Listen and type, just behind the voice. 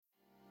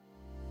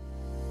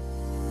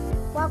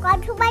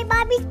Welcome to my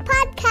mommy's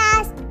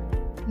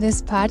podcast.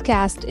 This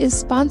podcast is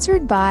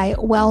sponsored by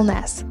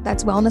Wellness.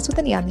 That's wellness with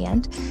an E on the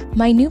end.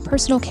 My new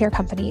personal care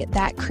company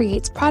that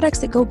creates products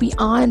that go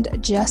beyond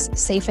just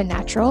safe and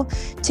natural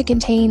to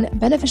contain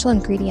beneficial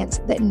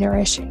ingredients that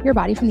nourish your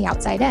body from the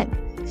outside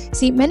in.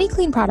 See, many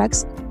clean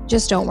products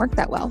just don't work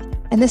that well.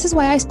 And this is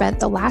why I spent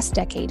the last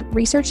decade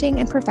researching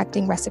and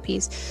perfecting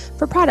recipes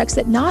for products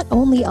that not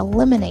only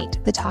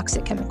eliminate the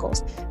toxic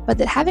chemicals, but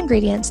that have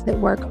ingredients that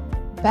work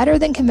better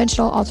than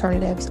conventional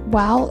alternatives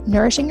while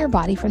nourishing your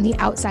body from the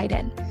outside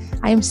in.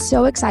 I am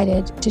so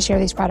excited to share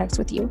these products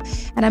with you,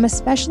 and I'm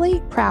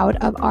especially proud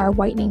of our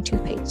whitening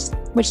toothpaste,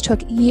 which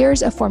took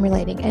years of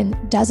formulating and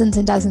dozens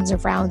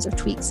of rounds of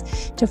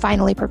tweaks to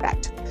finally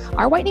perfect.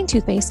 Our whitening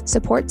toothpaste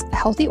supports a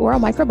healthy oral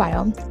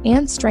microbiome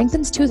and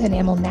strengthens tooth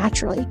enamel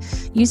naturally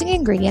using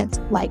ingredients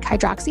like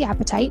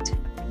hydroxyapatite,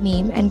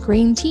 neem, and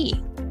green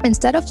tea.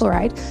 Instead of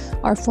fluoride,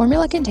 our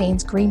formula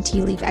contains green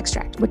tea leaf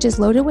extract, which is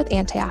loaded with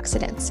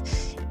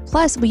antioxidants.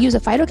 Plus, we use a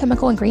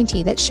phytochemical in green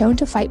tea that's shown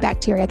to fight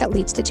bacteria that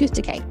leads to tooth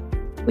decay.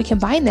 We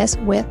combine this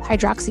with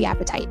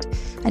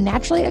hydroxyapatite, a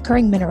naturally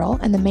occurring mineral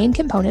and the main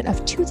component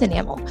of tooth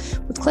enamel,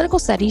 with clinical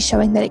studies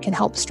showing that it can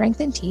help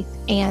strengthen teeth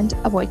and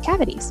avoid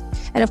cavities.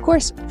 And of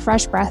course,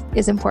 fresh breath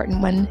is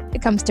important when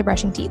it comes to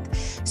brushing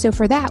teeth. So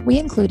for that, we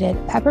included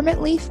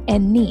peppermint leaf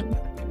and neem.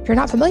 If you're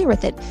not familiar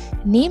with it,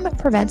 neem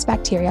prevents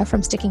bacteria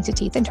from sticking to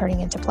teeth and turning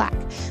into plaque.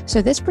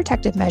 So this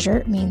protective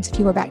measure means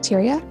fewer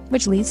bacteria,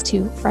 which leads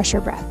to fresher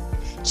breath.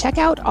 Check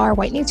out our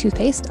whitening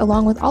toothpaste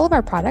along with all of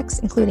our products,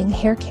 including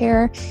hair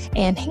care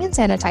and hand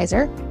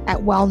sanitizer at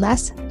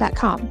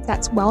wellness.com.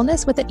 That's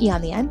wellness with an E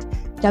on the end,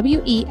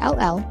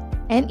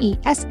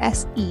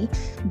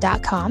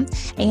 WELLNESSE.com.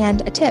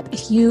 And a tip,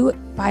 if you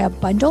buy a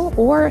bundle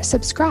or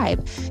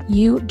subscribe,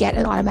 you get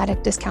an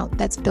automatic discount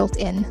that's built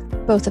in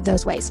both of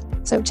those ways.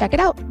 So check it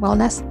out,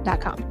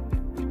 wellness.com.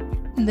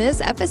 This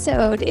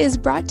episode is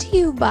brought to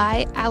you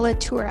by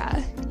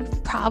Alitura.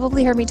 You've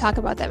probably heard me talk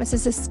about them. This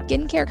is a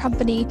skincare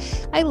company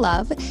I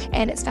love,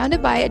 and it's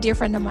founded by a dear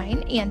friend of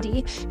mine,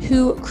 Andy,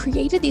 who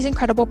created these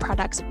incredible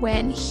products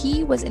when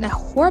he was in a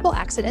horrible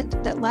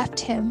accident that left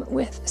him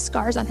with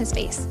scars on his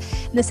face.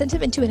 And this sent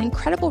him into an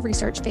incredible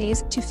research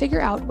phase to figure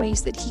out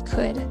ways that he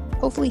could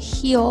hopefully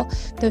heal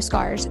those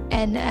scars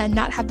and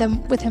not have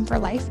them with him for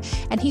life.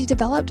 And he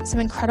developed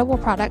some incredible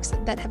products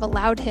that have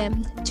allowed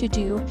him to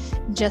do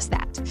just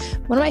that.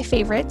 One of my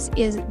favorites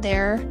is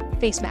their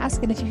face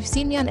mask. And if you've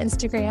seen me on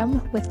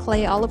Instagram with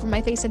clay all over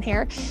my face and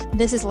hair,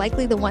 this is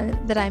likely the one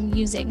that I'm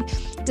using.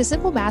 It's a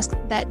simple mask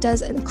that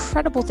does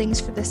incredible things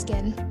for the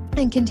skin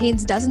and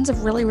contains dozens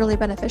of really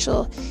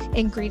beneficial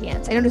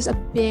ingredients. I notice a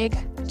big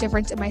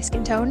difference in my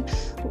skin tone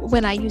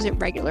when I use it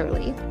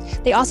regularly.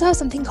 They also have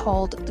something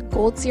called the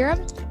gold serum,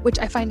 which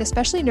I find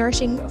especially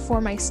nourishing for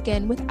my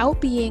skin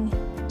without being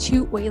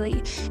too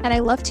oily. And I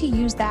love to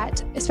use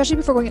that, especially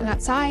before going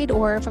outside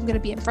or if I'm going to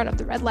be in front of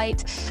the red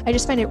light. I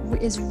just find it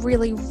is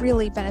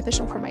really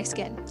beneficial for my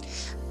skin.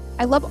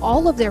 I love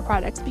all of their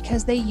products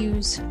because they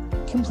use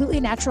completely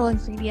natural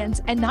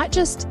ingredients, and not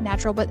just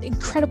natural, but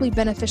incredibly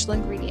beneficial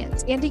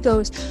ingredients. Andy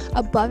goes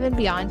above and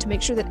beyond to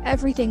make sure that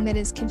everything that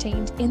is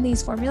contained in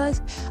these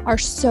formulas are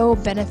so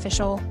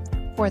beneficial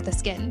for the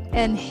skin,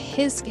 and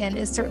his skin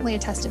is certainly a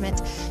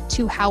testament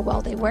to how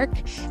well they work.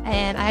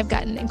 And I've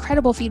gotten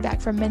incredible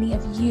feedback from many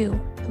of you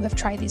who have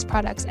tried these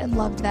products and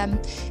loved them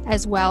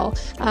as well.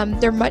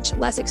 They're much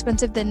less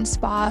expensive than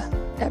spa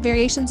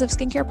variations of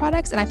skincare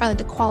products, and I find that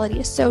the quality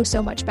is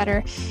so much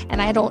better,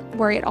 and I don't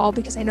worry at all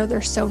because I know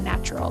they're so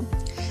natural.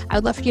 I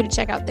would love for you to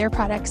check out their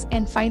products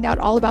and find out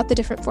all about the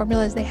different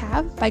formulas they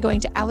have by going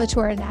to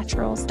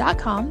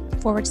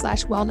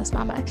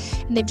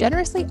alituranaturals.com/wellnessmama. And they've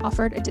generously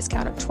offered a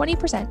discount of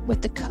 20%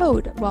 with the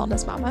code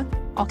wellnessmama,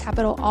 all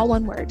capital, all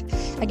one word.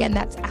 Again,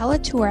 that's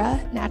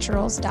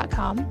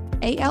alituranaturals.com,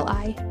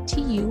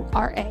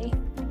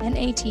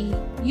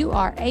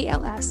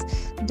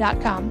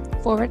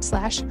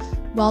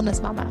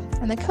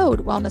 alituranaturals.com/wellnessmama, and the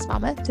code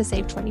wellnessmama to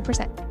save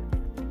 20%.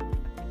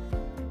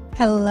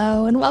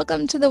 Hello, and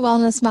welcome to the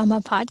Wellness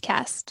Mama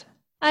podcast.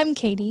 I'm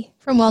Katie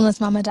from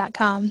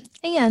wellnessmama.com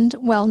and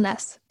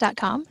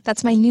wellness.com.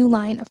 That's my new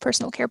line of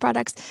personal care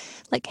products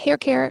like hair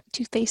care,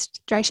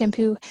 toothpaste, dry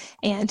shampoo,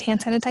 and hand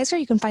sanitizer.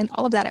 You can find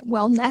all of that at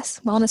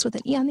wellness with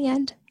an E on the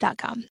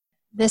end.com.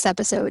 This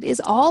episode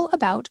is all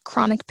about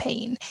chronic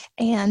pain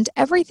and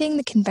everything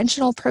the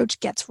conventional approach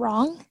gets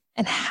wrong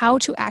and how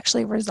to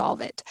actually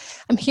resolve it.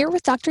 I'm here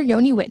with Dr.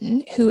 Yoni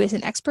Whitten, who is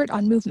an expert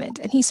on movement,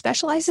 and he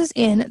specializes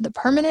in the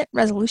permanent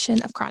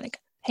resolution of chronic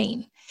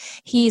pain.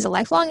 He's a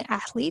lifelong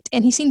athlete,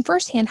 and he's seen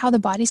firsthand how the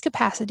body's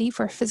capacity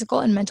for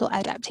physical and mental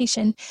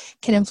adaptation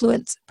can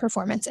influence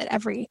performance at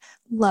every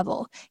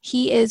level.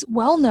 He is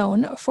well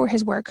known for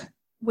his work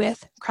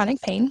with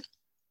chronic pain,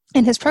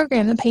 and his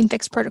program, the Pain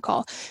Fix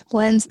Protocol,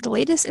 blends the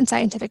latest in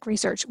scientific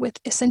research with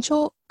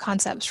essential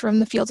concepts from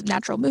the fields of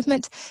natural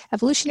movement,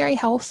 evolutionary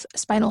health,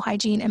 spinal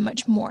hygiene, and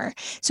much more.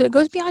 So it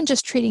goes beyond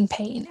just treating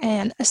pain,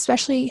 and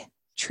especially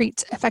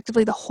treats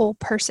effectively the whole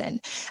person.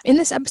 In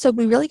this episode,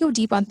 we really go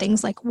deep on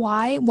things like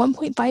why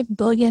 1.5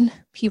 billion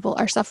people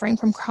are suffering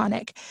from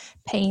chronic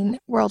pain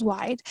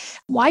worldwide,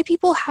 why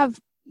people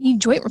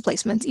need joint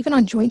replacements, even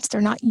on joints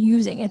they're not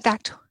using. In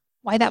fact,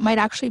 why that might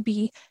actually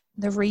be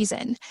the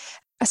reason.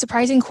 A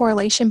surprising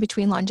correlation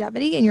between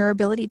longevity and your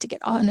ability to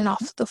get on and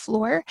off the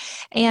floor,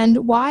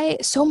 and why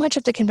so much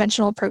of the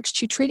conventional approach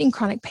to treating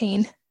chronic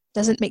pain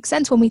doesn't make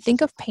sense when we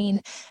think of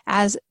pain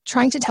as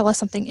trying to tell us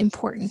something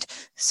important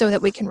so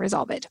that we can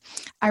resolve it.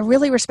 I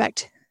really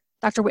respect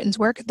Dr. Whitten's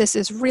work. This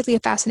is really a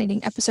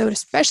fascinating episode,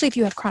 especially if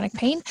you have chronic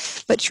pain,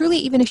 but truly,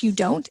 even if you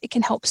don't, it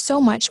can help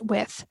so much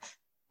with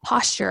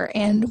posture,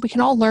 and we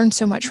can all learn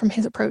so much from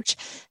his approach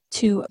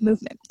to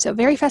movement. So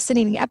very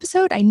fascinating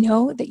episode. I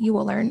know that you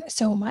will learn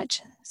so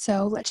much.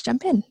 So let's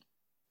jump in.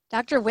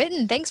 Dr.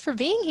 Whitten, thanks for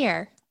being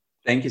here.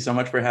 Thank you so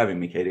much for having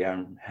me, Katie.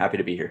 I'm happy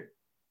to be here.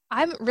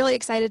 I'm really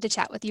excited to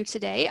chat with you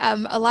today.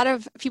 A lot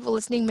of people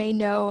listening may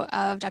know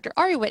of Dr.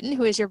 Ari Whitten,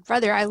 who is your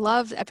brother.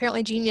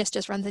 Apparently Genius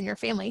just runs in your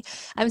family.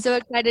 I'm so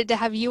excited to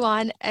have you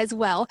on as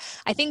well.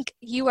 I think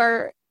you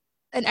are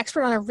an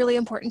expert on a really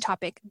important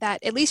topic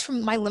that, at least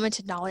from my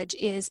limited knowledge,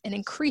 is an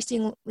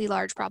increasingly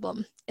large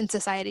problem in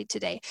society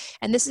today.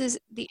 And this is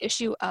the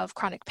issue of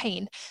chronic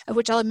pain, of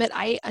which I'll admit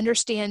I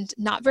understand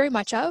not very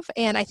much of,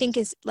 and I think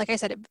is, like I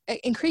said,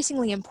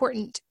 increasingly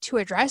important to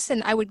address,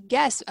 and I would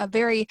guess a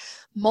very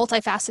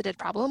multifaceted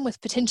problem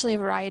with potentially a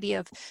variety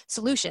of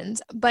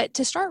solutions. But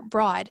to start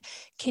broad,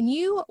 can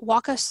you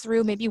walk us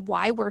through maybe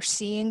why we're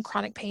seeing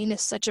chronic pain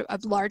as such a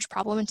large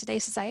problem in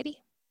today's society?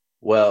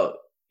 Well,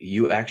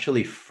 you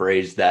actually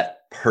phrased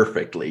that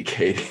perfectly,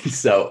 Katie.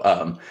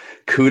 So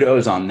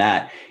kudos on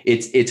that.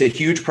 It's a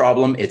huge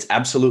problem. It's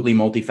absolutely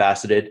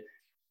multifaceted.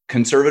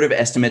 Conservative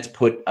estimates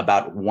put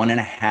about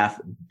 1.5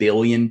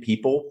 billion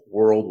people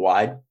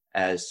worldwide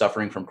as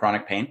suffering from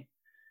chronic pain.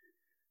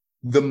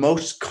 The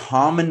most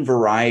common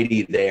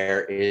variety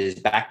there is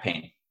back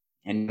pain,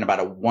 and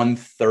about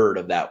 1/3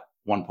 of that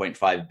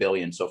 1.5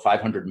 billion, so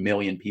 500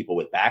 million people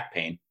with back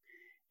pain.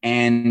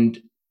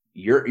 And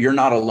you're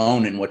not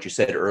alone in what you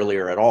said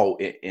earlier at all,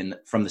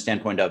 from the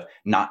standpoint of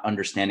not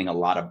understanding a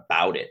lot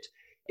about it.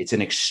 It's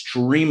an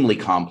extremely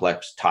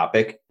complex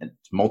topic.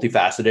 It's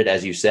multifaceted,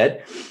 as you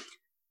said.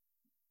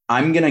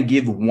 I'm going to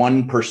give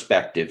one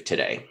perspective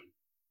today.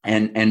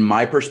 And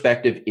my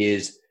perspective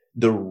is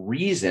the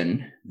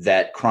reason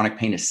that chronic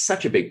pain is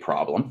such a big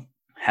problem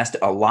has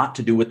a lot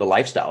to do with the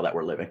lifestyle that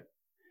we're living.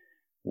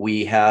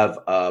 We have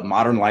a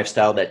modern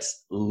lifestyle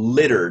that's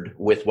littered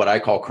with what I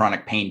call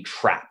chronic pain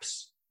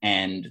traps.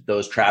 And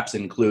those traps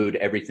include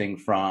everything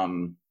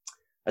from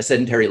a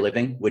sedentary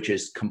living, which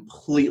is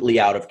completely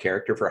out of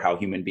character for how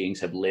human beings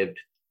have lived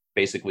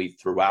basically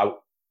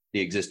throughout the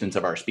existence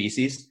of our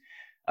species.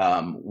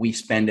 We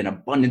spend an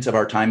abundance of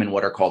our time in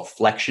what are called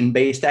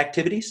flexion-based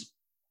activities.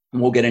 And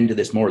we'll get into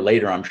this more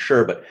later, I'm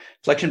sure, but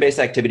flexion-based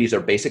activities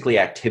are basically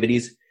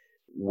activities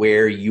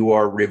where you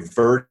are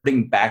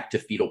reverting back to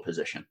fetal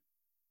position.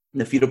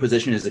 The fetal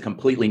position is a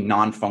completely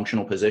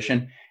non-functional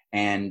position.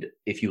 And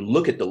if you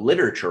look at the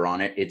literature on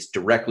it, it's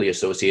directly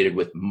associated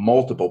with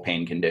multiple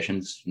pain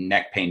conditions: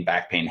 neck pain,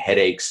 back pain,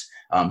 headaches,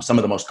 some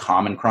of the most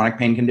common chronic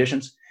pain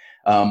conditions.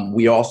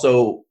 We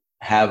also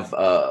have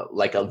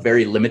like a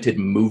very limited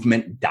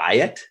movement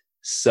diet.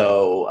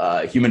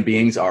 So human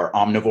beings are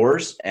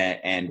omnivores,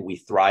 and we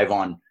thrive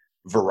on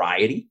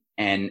variety.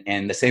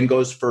 And the same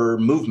goes for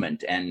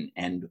movement.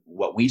 And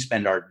what we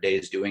spend our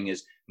days doing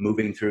is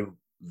moving through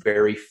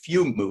very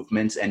few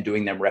movements and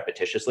doing them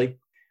repetitiously.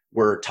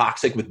 We're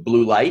toxic with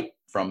blue light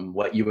from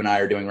what you and I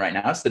are doing right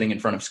now, sitting in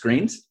front of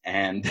screens,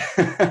 and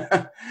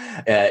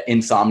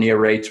insomnia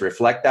rates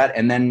reflect that.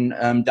 And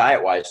then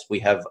diet-wise, we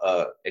have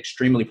an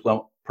extremely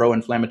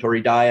pro-inflammatory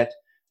diet,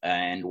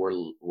 and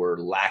we're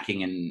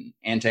lacking in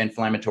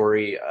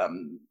anti-inflammatory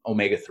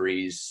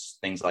omega-3s,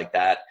 things like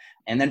that.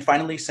 And then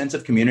finally, sense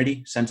of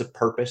community, sense of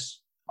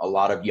purpose. A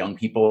lot of young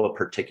people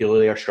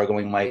particularly are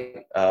struggling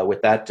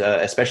with that,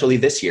 especially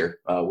this year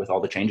with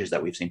all the changes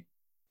that we've seen.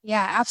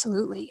 Yeah,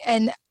 absolutely.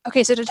 And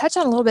okay, so to touch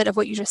on a little bit of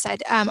what you just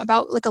said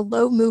about like a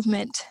low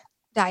movement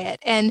diet,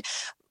 and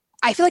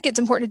I feel like it's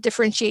important to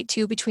differentiate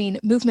too between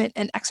movement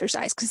and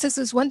exercise, because this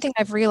is one thing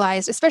I've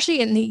realized, especially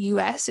in the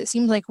US, it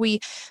seems like we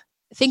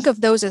think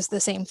of those as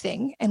the same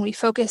thing, and we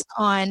focus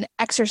on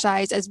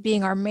exercise as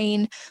being our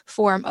main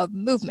form of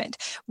movement.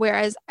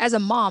 Whereas as a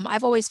mom,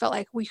 I've always felt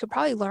like we could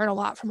probably learn a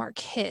lot from our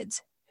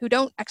kids who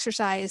don't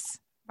exercise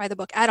by the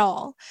book at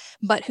all,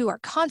 but who are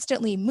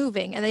constantly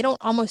moving, and they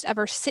don't almost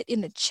ever sit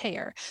in a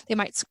chair. They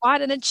might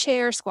squat in a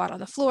chair, squat on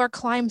the floor,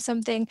 climb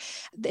something.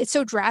 It's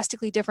so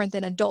drastically different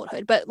than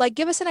adulthood. But like,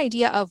 give us an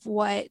idea of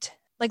what,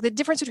 like the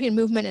difference between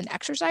movement and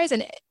exercise,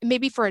 and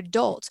maybe for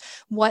adults,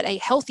 what a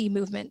healthy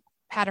movement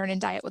pattern and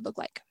diet would look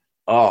like.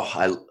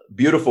 Oh,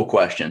 beautiful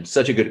question.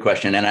 Such a good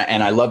question. And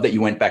I love that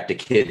you went back to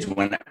kids.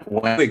 When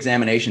I do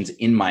examinations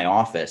in my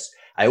office,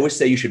 I always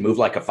say you should move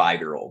like a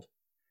 5-year-old.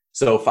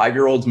 So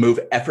 5-year-olds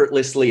move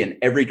effortlessly in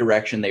every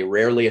direction. They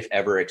rarely, if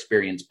ever,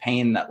 experience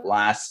pain that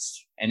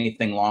lasts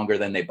anything longer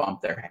than they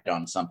bump their head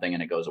on something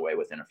and it goes away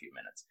within a few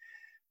minutes.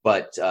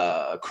 But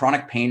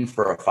chronic pain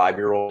for a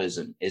 5-year-old is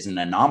an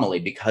anomaly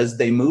because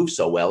they move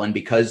so well. And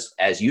because,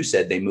 as you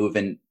said, they move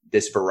in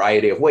this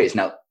variety of ways.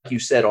 Now, like you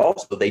said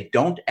also, they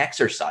don't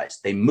exercise.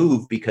 They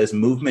move because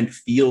movement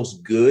feels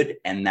good.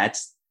 And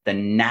that's the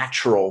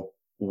natural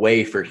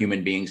way for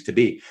human beings to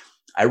be.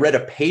 I read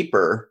a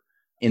paper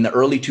in the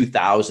early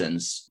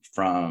 2000s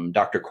from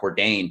Dr.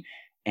 Cordain.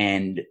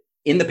 And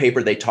in the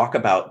paper, they talk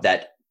about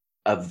that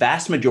a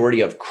vast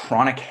majority of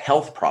chronic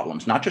health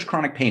problems, not just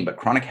chronic pain, but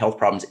chronic health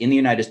problems in the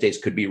United States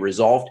could be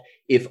resolved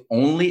if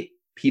only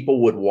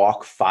people would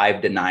walk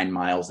 5 to 9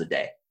 miles a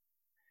day.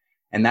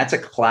 And that's a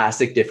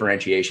classic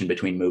differentiation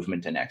between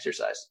movement and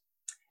exercise.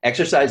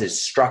 Exercise is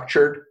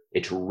structured,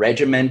 it's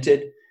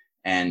regimented,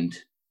 and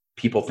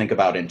people think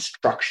about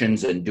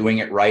instructions and doing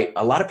it right.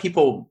 A lot of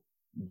people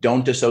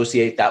don't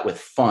associate that with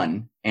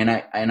fun. And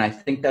I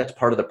think that's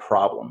part of the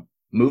problem.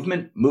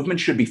 Movement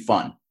should be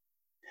fun.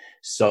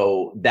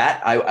 So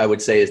that I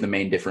would say is the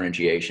main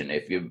differentiation.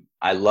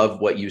 I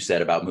love what you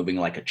said about moving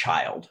like a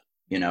child,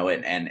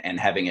 and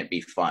having it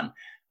be fun.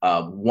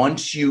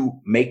 Once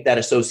you make that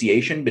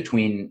association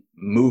between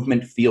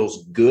movement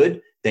feels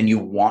good, then you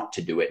want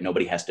to do it.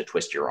 Nobody has to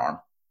twist your arm.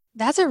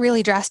 That's a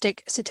really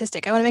drastic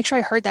statistic. I want to make sure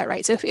I heard that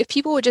right. So if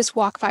people would just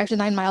walk 5 to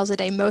 9 miles a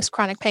day, most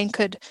chronic pain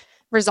could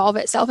resolve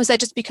itself. Is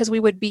that just because we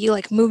would be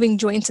like moving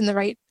joints in the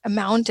right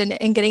amount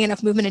and getting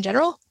enough movement in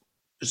general?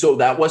 So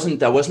that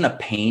wasn't a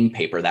pain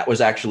paper. That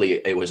was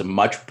it was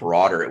much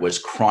broader. It was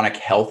chronic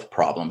health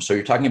problems. So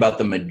you're talking about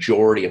the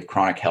majority of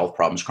chronic health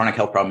problems. Chronic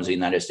health problems in the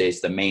United States,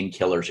 the main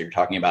killers, you're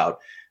talking about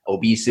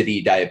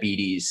obesity,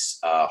 diabetes,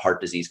 heart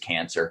disease,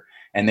 cancer.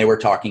 And they were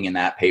talking in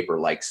that paper,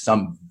 like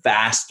some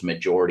vast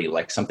majority,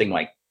 like something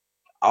like,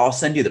 I'll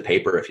send you the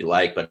paper if you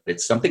like, but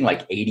it's something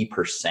like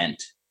 80%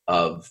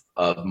 of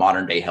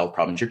modern day health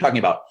problems. You're talking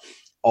about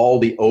all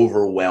the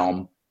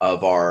overwhelm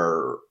of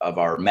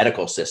our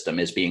medical system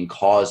is being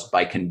caused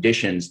by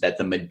conditions that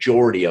the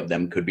majority of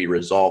them could be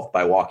resolved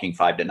by walking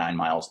 5 to 9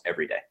 miles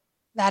every day.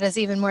 That is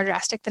even more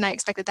drastic than I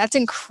expected. That's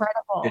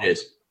incredible. It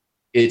is.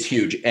 It's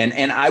huge.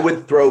 And I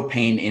would throw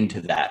pain into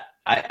that.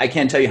 I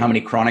can't tell you how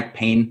many chronic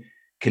pain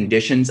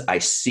conditions I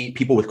see,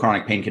 people with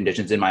chronic pain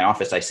conditions in my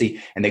office I see,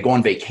 and they go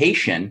on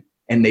vacation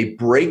and they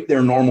break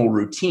their normal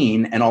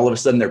routine and all of a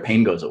sudden their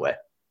pain goes away.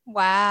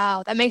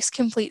 Wow. That makes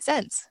complete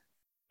sense.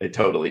 It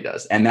totally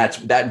does. And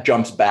that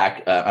jumps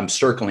back. I'm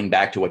circling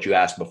back to what you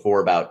asked before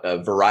about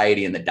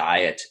variety in the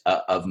diet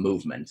of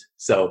movement.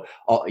 So,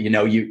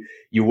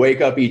 you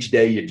wake up each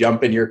day, you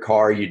jump in your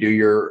car, you do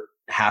your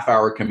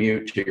half-hour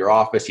commute to your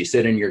office, you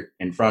sit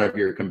in front of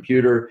your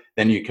computer,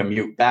 then you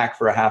commute back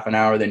for a half an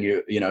hour, then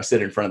you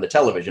sit in front of the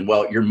television.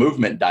 Well, your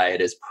movement diet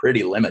is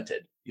pretty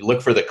limited. You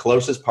look for the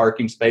closest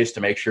parking space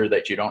to make sure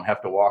that you don't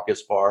have to walk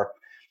as far.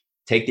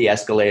 Take the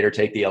escalator,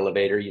 take the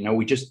elevator.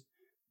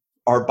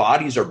 Our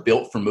bodies are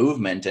built for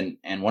movement.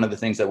 And one of the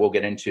things that we'll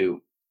get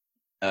into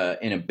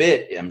in a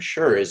bit, I'm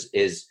sure,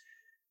 is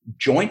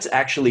joints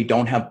actually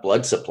don't have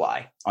blood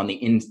supply on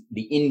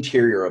the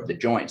interior of the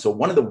joint. So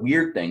one of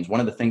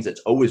the things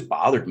that's always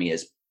bothered me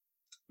is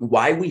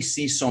why we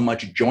see so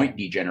much joint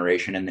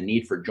degeneration and the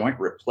need for joint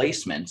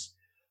replacements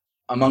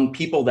among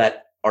people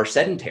that are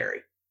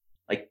sedentary.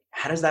 Like,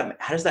 how does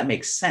that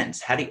make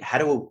sense? How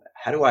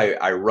do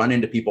I run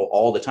into people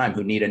all the time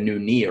who need a new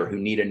knee or who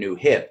need a new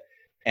hip,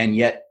 and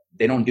yet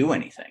they don't do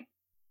anything?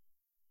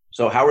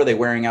 So how are they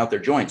wearing out their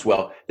joints?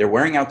 Well, they're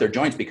wearing out their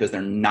joints because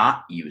they're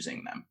not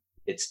using them.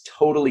 It's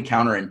totally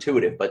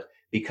counterintuitive, but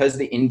because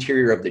the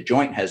interior of the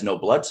joint has no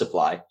blood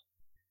supply,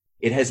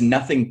 it has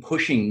nothing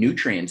pushing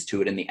nutrients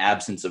to it in the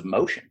absence of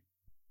motion.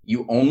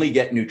 You only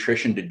get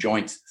nutrition to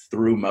joints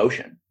through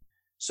motion.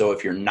 So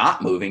if you're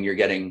not moving, you're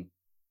getting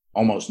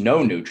almost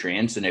no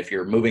nutrients. And if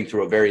you're moving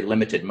through a very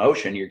limited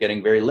motion, you're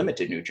getting very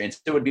limited nutrients.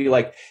 It would be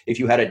like if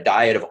you had a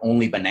diet of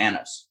only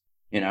bananas.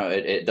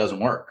 It doesn't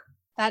work.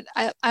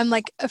 I'm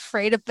like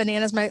afraid of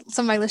bananas.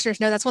 Some of my listeners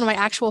know that's one of my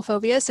actual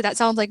phobias. So that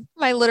sounds like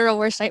my literal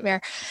worst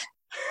nightmare.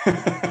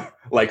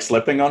 Like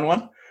slipping on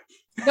one?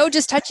 No,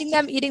 just touching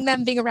them, eating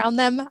them, being around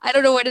them. I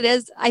don't know what it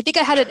is. I think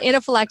I had an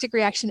anaphylactic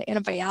reaction to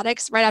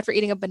antibiotics right after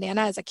eating a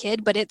banana as a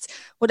kid, but it's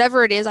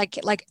whatever it is.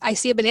 I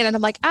see a banana and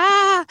I'm like,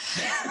 ah.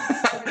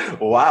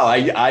 Wow.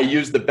 I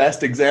used the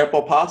best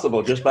example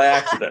possible just by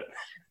accident.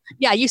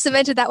 Yeah, you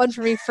cemented that one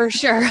for me for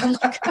sure.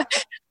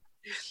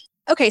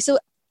 Okay, so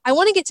I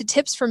want to get to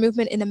tips for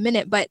movement in a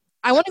minute, but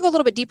I want to go a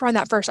little bit deeper on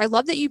that first. I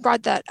love that you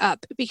brought that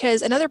up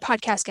because another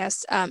podcast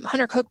guest,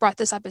 Hunter Cook, brought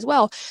this up as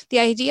well. The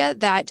idea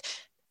that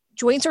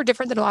joints are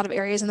different than a lot of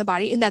areas in the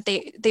body in that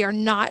they are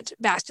not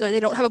vascular. They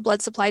don't have a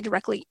blood supply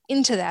directly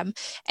into them.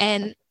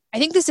 And I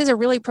think this is a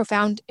really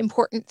profound,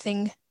 important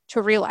thing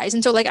to realize.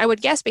 And so I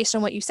would guess based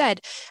on what you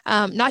said,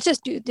 not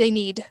just do they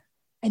need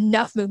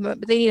enough movement,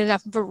 but they need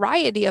enough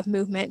variety of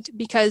movement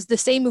because the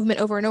same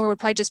movement over and over would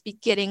probably just be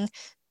getting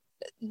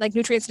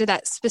nutrients into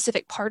that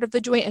specific part of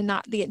the joint and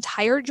not the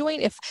entire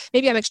joint. If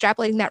maybe I'm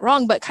extrapolating that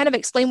wrong, but kind of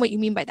explain what you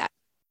mean by that.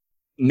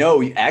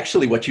 No,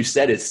 actually what you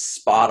said is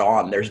spot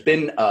on. There's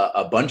been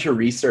a bunch of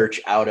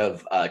research out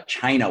of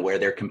China where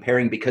they're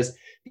comparing, because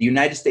the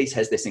United States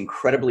has this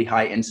incredibly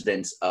high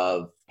incidence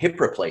of hip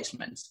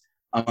replacements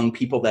among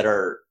people that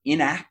are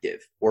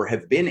inactive or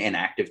have been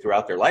inactive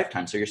throughout their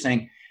lifetime. So you're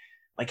saying,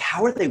 like,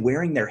 how are they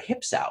wearing their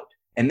hips out?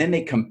 And then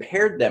they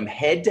compared them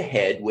head to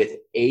head with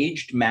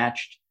aged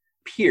matched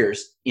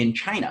peers in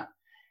China.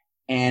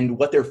 And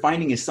what they're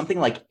finding is something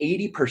like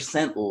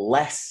 80%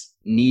 less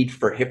need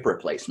for hip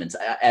replacements,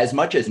 as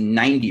much as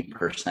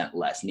 90%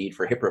 less need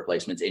for hip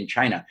replacements in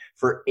China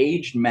for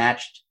aged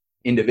matched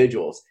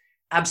individuals.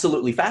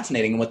 Absolutely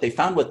fascinating. And what they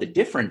found, what the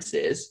difference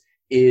is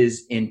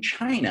in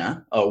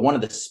China, one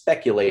of the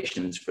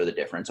speculations for the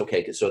difference.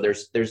 Okay, so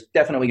there's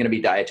definitely going to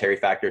be dietary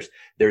factors.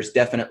 There's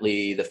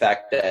definitely the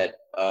fact that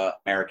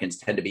Americans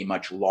tend to be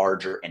much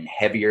larger and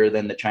heavier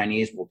than the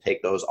Chinese. We'll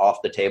take those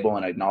off the table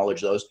and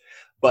acknowledge those.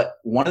 But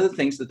one of the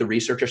things that the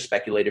researchers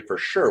speculated for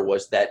sure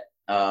was that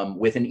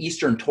with an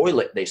Eastern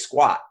toilet, they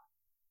squat.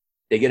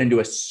 They get into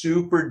a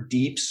super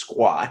deep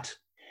squat,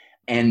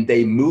 and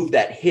they move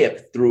that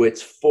hip through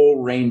its full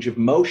range of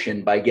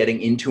motion by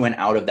getting into and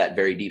out of that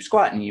very deep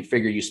squat. And you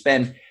figure you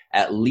spend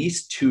at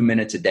least 2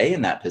 minutes a day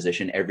in that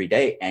position every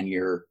day, and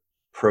you're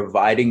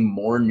providing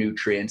more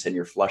nutrients and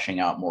you're flushing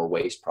out more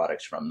waste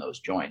products from those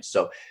joints.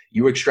 So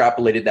you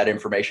extrapolated that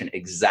information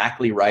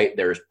exactly right.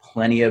 There's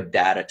plenty of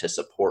data to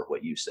support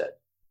what you said.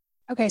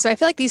 Okay, so I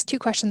feel like these two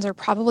questions are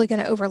probably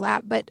going to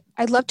overlap, but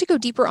I'd love to go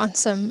deeper on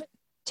some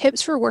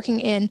tips for working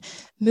in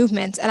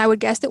movements. And I would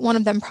guess that one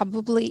of them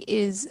probably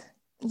is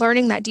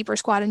learning that deeper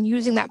squat and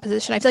using that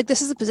position. I feel like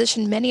this is a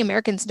position many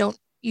Americans don't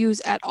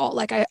use at all.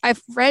 Like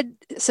I've read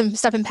some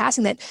stuff in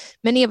passing that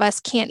many of us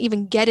can't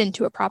even get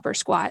into a proper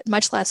squat,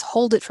 much less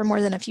hold it for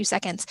more than a few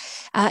seconds.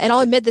 And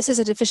I'll admit this is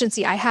a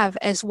deficiency I have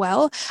as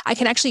well. I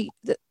can actually,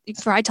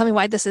 tell me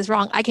why this is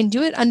wrong. I can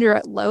do it under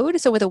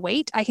load. So with a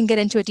weight, I can get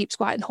into a deep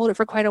squat and hold it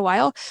for quite a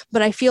while,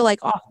 but I feel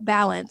like off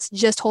balance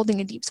just holding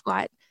a deep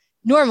squat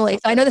normally.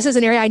 So I know this is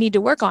an area I need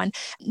to work on,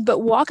 but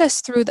walk us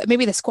through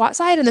maybe the squat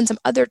side and then some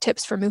other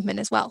tips for movement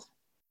as well.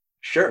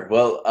 Sure.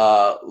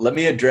 Well, let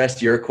me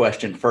address your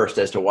question first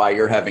as to why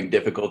you're having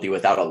difficulty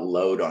without a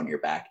load on your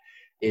back.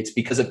 It's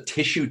because of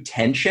tissue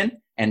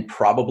tension and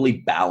probably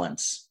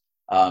balance.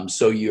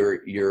 So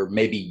you're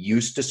maybe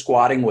used to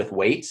squatting with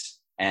weights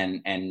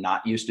and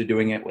not used to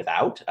doing it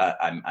without,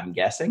 I'm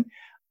guessing.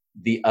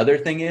 The other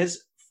thing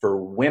is, for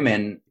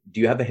women,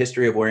 do you have a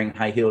history of wearing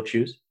high-heeled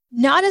shoes?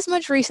 Not as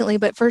much recently,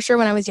 but for sure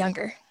when I was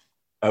younger.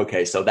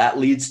 Okay, so that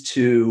leads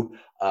to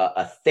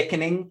a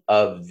thickening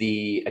of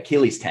the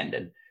Achilles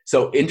tendon.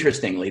 So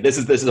interestingly, this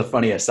is a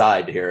funny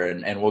aside here,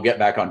 and we'll get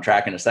back on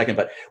track in a second,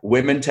 but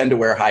women tend to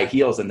wear high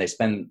heels and they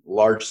spend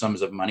large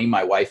sums of money,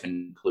 my wife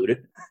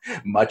included,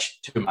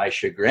 much to my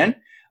chagrin,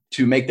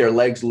 to make their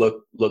legs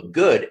look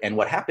good. And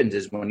what happens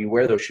is when you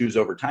wear those shoes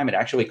over time, it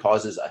actually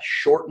causes a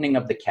shortening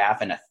of the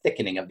calf and a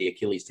thickening of the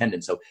Achilles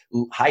tendon. So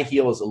high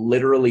heels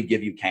literally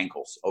give you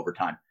cankles over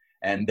time.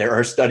 And there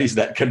are studies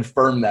that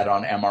confirm that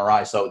on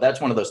MRI. So that's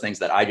one of those things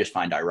that I just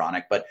find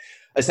ironic. But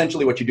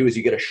essentially what you do is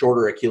you get a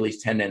shorter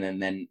Achilles tendon,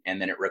 and then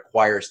it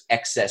requires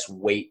excess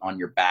weight on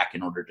your back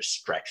in order to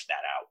stretch that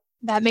out.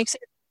 That makes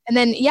it. And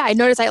then, yeah, I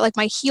noticed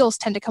my heels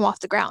tend to come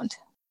off the ground.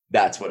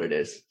 That's what it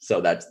is. So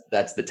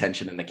that's the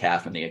tension in the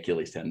calf and the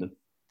Achilles tendon.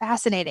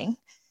 Fascinating.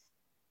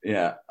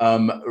 Yeah.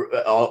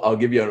 I'll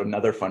give you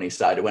another funny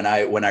side. When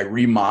I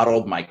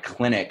remodeled my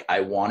clinic, I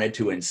wanted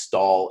to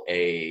install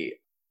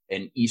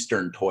an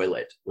Eastern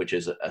toilet, which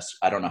is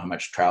I don't know how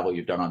much travel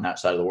you've done on that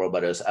side of the world,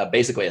 but it's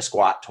basically a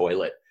squat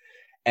toilet.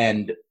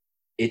 And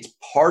it's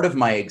part of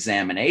my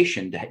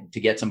examination to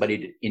get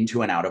somebody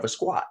into and out of a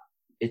squat.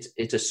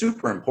 It's a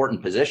super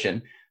important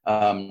position.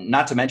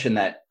 Not to mention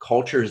that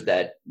cultures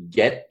that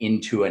get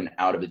into and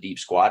out of the deep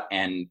squat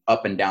and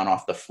up and down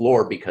off the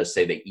floor because,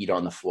 say, they eat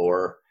on the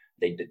floor,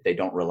 they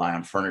don't rely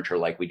on furniture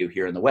like we do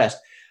here in the West.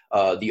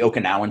 The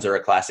Okinawans are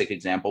a classic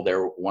example.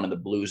 They're one of the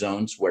blue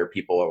zones where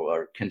people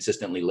are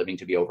consistently living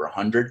to be over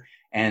 100.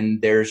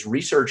 And there's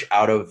research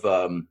out of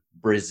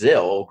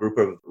Brazil. A group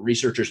of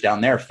researchers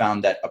down there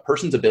found that a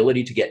person's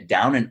ability to get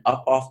down and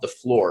up off the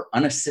floor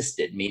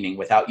unassisted, meaning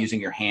without using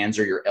your hands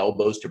or your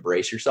elbows to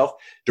brace yourself,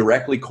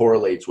 directly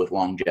correlates with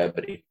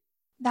longevity.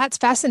 That's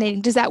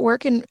fascinating. Does that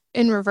work in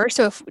reverse?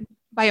 So if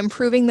by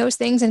improving those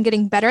things and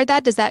getting better at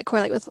that, does that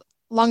correlate with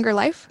longer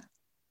life?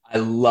 I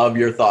love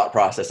your thought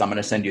process. I'm going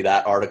to send you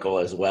that article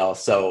as well.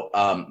 So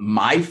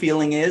my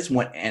feeling is,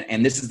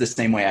 and this is the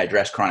same way I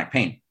address chronic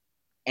pain,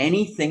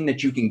 anything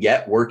that you can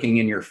get working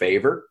in your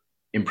favor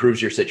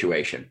improves your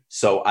situation.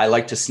 So I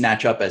like to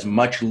snatch up as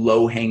much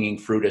low-hanging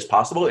fruit as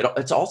possible.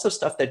 It's also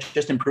stuff that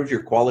just improves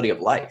your quality of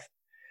life.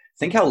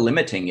 Think how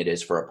limiting it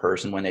is for a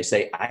person when they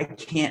say, I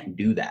can't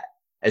do that.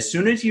 As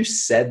soon as you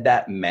said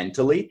that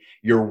mentally,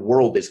 your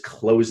world is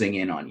closing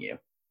in on you.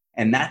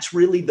 And that's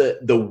really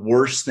the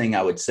worst thing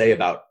I would say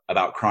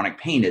about chronic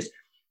pain is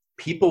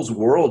people's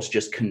worlds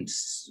just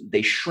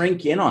they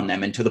shrink in on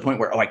them, and to the point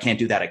where, I can't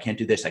do that. I can't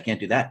do this. I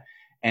can't do that.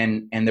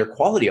 And their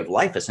quality of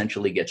life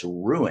essentially gets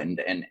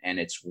ruined. And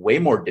it's way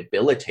more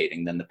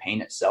debilitating than the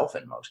pain itself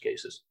in most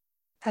cases.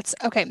 That's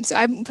okay. So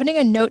I'm putting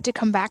a note to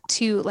come back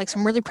to like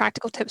some really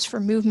practical tips for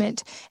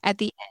movement at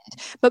the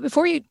end. But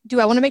before you do,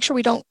 I want to make sure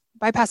we don't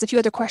bypass a few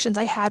other questions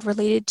I had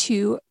related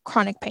to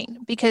chronic pain,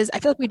 because I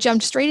feel like we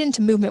jumped straight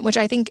into movement, which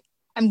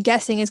I'm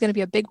guessing is going to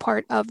be a big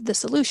part of the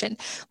solution.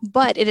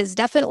 But it is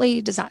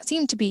definitely does not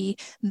seem to be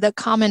the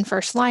common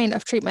first line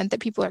of treatment that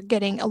people are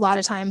getting a lot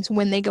of times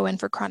when they go in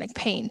for chronic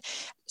pain.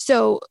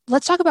 So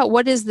let's talk about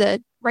what is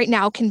the right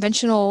now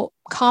conventional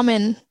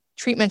common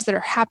treatments that are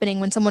happening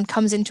when someone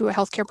comes into a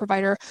healthcare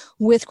provider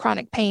with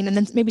chronic pain, and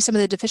then maybe some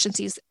of the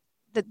deficiencies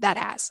that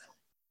has.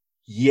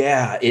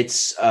 Yeah,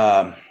 it's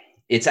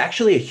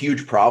actually a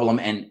huge problem,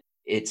 and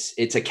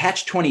it's a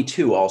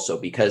catch-22 also,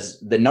 because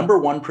the number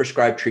one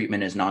prescribed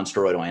treatment is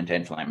nonsteroidal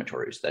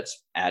anti-inflammatories.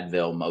 That's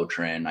Advil,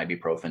 Motrin,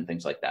 ibuprofen,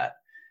 things like that.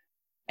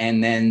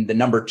 And then the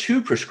number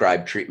two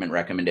prescribed treatment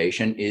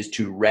recommendation is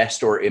to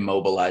rest or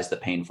immobilize the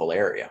painful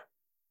area.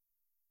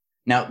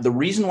 Now, the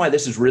reason why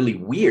this is really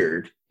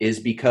weird is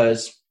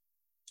because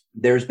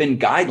there's been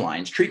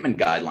treatment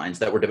guidelines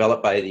that were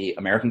developed by the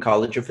American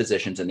College of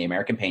Physicians and the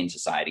American Pain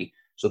Society.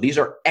 So these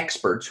are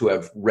experts who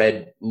have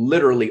read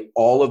literally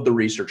all of the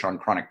research on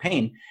chronic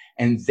pain,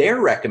 and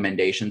their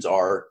recommendations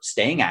are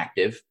staying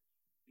active,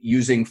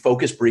 using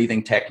focused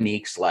breathing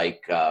techniques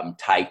like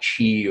Tai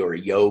Chi or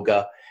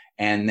yoga,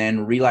 and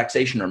then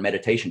relaxation or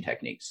meditation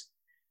techniques.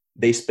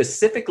 They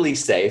specifically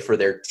say for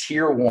their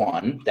tier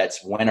one,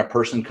 that's when a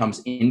person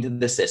comes into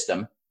the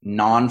system,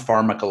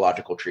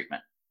 non-pharmacological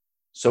treatment.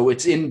 So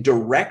it's in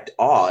direct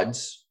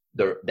odds.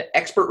 The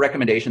expert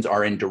recommendations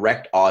are in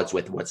direct odds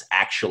with what's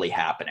actually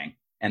happening.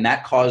 And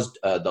that caused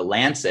the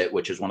Lancet,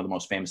 which is one of the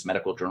most famous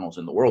medical journals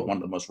in the world, one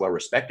of the most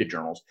well-respected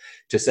journals,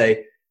 to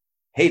say,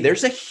 hey,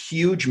 there's a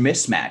huge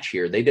mismatch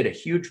here. They did a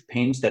huge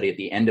pain study at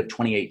the end of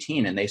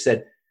 2018, and they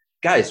said,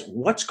 guys,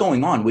 what's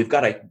going on? We've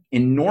got an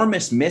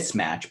enormous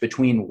mismatch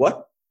between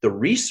what the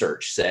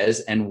research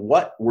says and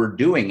what we're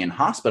doing in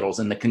hospitals.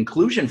 And the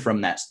conclusion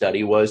from that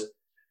study was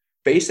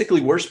basically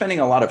we're spending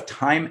a lot of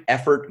time,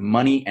 effort,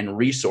 money, and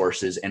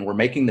resources, and we're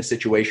making the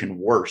situation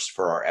worse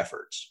for our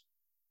efforts.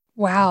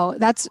 Wow,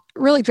 that's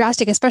really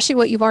drastic, especially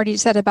what you've already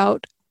said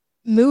about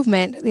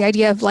movement. The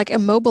idea of like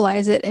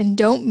immobilize it and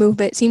don't move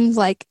it seems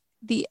like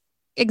the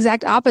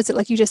exact opposite.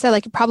 Like you just said,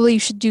 like probably you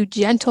should do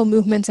gentle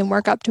movements and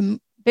work up to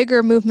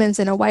bigger movements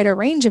and a wider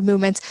range of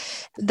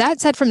movements.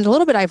 That said, from the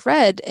little bit I've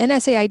read,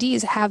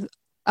 NSAIDs have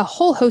a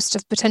whole host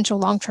of potential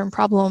long-term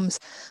problems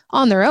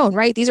on their own,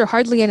 right? These are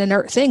hardly an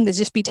inert thing to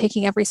just be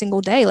taking every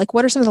single day. Like,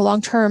 what are some of the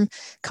long-term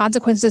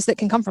consequences that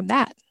can come from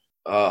that?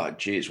 Oh,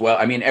 geez. Well,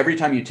 I mean, every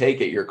time you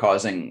take it, you're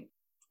causing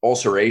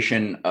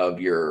ulceration of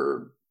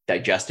your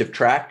digestive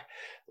tract.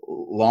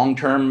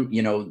 Long-term,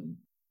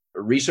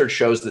 research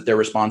shows that they're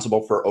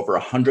responsible for over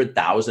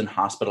 100,000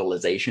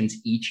 hospitalizations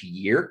each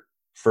year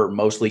for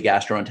mostly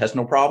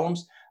gastrointestinal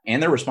problems,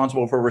 and they're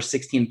responsible for over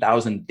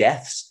 16,000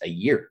 deaths a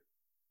year.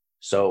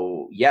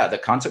 So yeah, the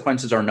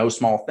consequences are no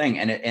small thing.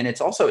 And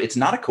it's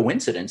not a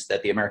coincidence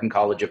that the American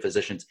College of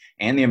Physicians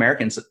and the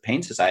American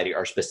Pain Society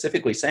are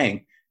specifically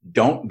saying,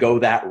 don't go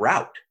that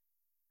route.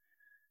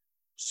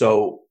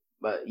 So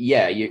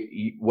yeah,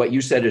 what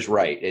you said is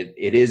right.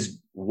 It is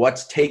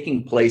what's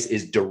taking place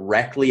is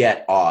directly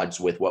at odds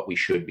with what we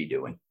should be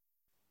doing.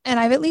 And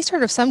I've at least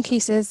heard of some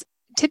cases.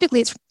 Typically,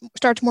 it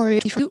starts more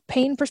maybe from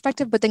pain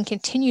perspective, but then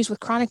continues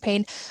with chronic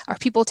pain. Are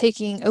people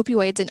taking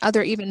opioids and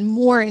other even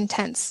more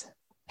intense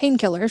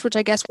painkillers, which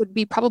I guess would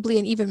be probably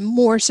an even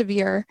more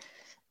severe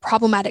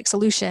problematic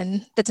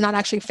solution that's not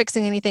actually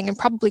fixing anything and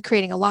probably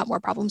creating a lot more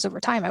problems over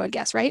time, I would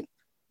guess, right?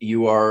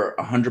 You are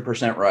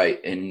 100%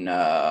 right. In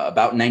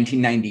about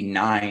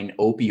 1999,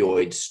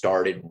 opioids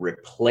started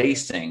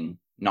replacing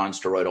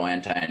nonsteroidal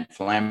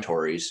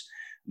anti-inflammatories.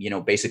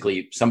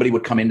 Basically somebody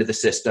would come into the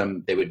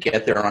system, they would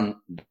get their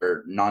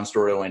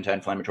nonsteroidal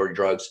anti-inflammatory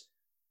drugs.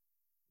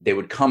 They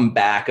would come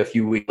back a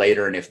few weeks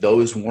later, and if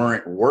those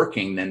weren't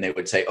working, then they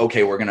would say,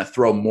 okay, we're going to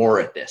throw more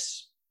at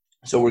this.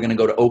 So we're going to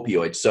go to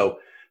opioids. So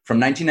from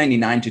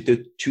 1999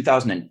 to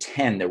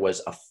 2010, there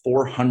was a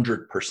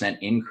 400%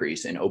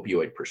 increase in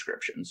opioid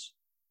prescriptions.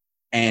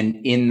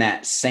 And in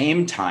that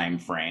same time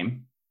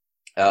frame,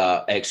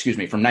 from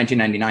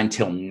 1999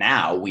 till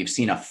now, we've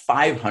seen a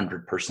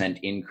 500%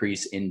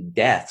 increase in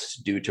deaths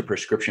due to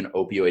prescription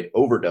opioid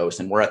overdose.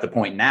 And we're at the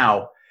point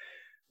now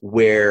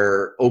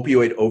where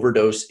opioid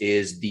overdose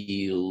is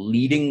the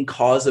leading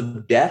cause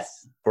of death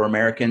for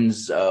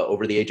Americans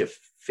over the age of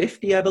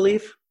 50, I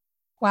believe.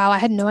 Wow, I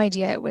had no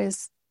idea it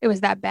was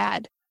that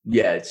bad.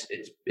 Yeah,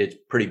 it's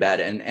pretty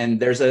bad. And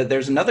there's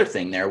another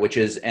thing there, which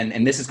is,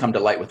 and this has come to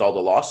light with all the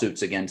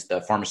lawsuits against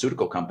the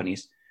pharmaceutical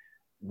companies,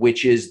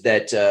 which is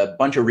that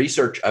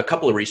a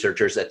couple of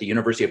researchers at the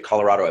University of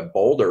Colorado at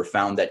Boulder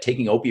found that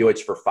taking opioids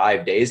for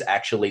 5 days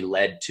actually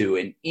led to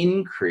an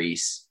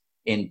increase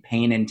in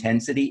pain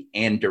intensity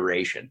and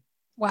duration.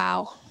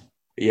 Wow.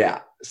 Yeah.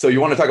 So you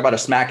want to talk about a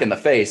smack in the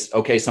face.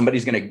 Okay,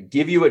 somebody's going to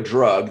give you a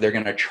drug. They're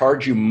going to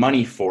charge you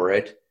money for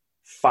it.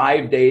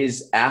 5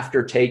 days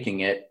after taking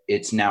it,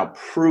 it's now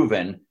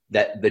proven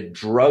that the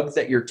drug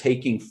that you're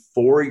taking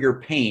for your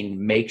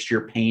pain makes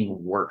your pain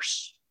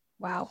worse.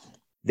 Wow.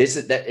 This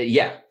is that.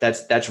 Yeah,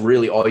 that's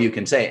really all you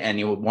can say. And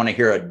you would want to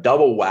hear a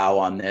double wow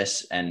on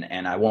this. And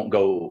I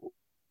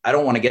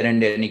don't want to get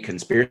into any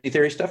conspiracy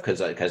theory stuff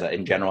because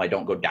in general, I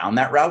don't go down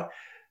that route.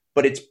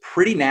 But it's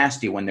pretty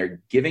nasty when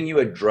they're giving you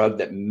a drug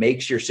that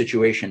makes your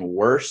situation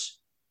worse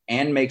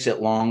and makes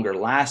it longer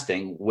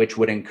lasting, which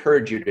would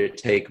encourage you to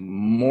take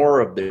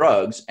more of the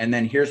drugs. And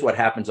then here's what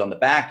happens on the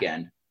back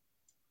end.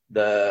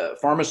 The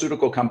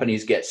pharmaceutical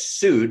companies get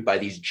sued by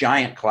these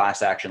giant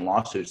class action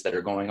lawsuits that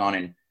are going on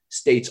in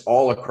states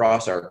all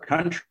across our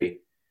country.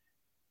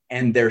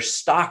 And their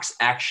stocks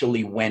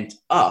actually went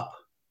up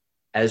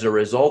as a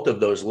result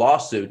of those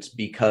lawsuits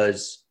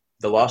because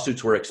the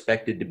lawsuits were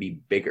expected to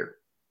be bigger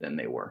than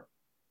they were.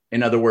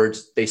 In other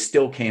words, they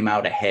still came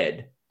out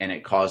ahead and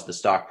it caused the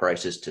stock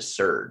prices to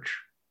surge.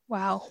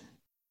 Wow.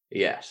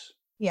 Yes.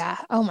 Yeah.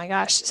 Oh my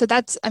gosh. So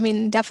that's, I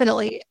mean,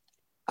 definitely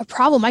a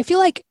problem. I feel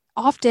like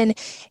often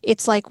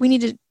it's like we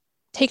need to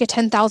take a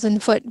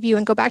 10,000 foot view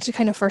and go back to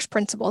kind of first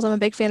principles. I'm a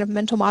big fan of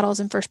mental models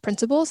and first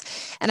principles.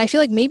 And I feel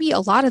like maybe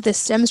a lot of this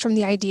stems from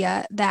the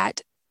idea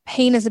that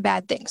pain is a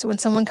bad thing. So when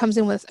someone comes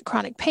in with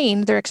chronic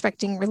pain, they're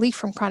expecting relief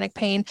from chronic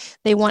pain.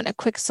 They want a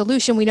quick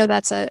solution. We know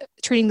that's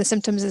treating the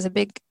symptoms is a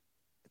big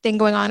thing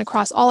going on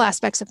across all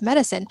aspects of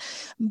medicine.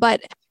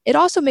 But it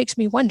also makes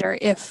me wonder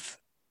if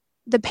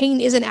the pain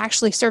isn't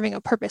actually serving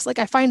a purpose. Like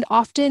I find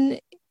often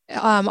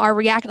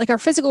our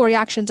physical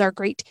reactions are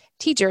great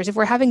teachers. If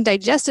we're having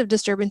digestive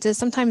disturbances,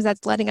 sometimes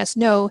that's letting us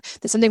know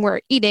that something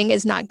we're eating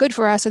is not good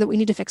for us or that we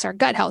need to fix our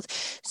gut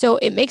health. So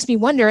it makes me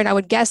wonder, and I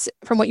would guess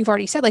from what you've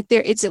already said, like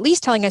it's at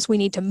least telling us we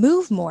need to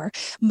move more.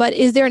 But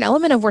is there an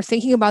element of we're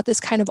thinking about this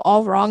kind of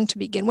all wrong to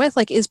begin with?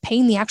 Like, is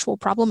pain the actual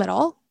problem at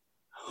all?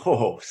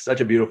 Oh,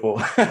 such a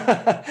beautiful,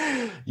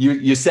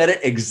 you said it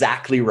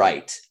exactly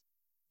right.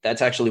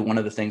 That's actually one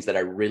of the things that I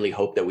really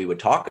hope that we would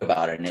talk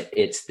about. And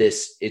it's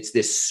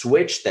this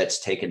switch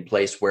that's taken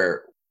place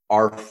where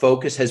our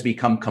focus has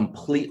become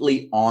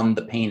completely on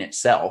the pain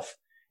itself,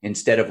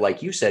 instead of,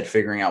 like you said,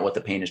 figuring out what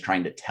the pain is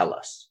trying to tell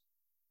us.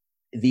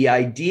 The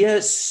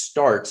idea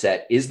starts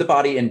at, is the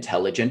body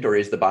intelligent or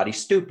is the body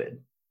stupid?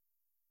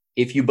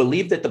 If you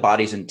believe that the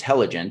body's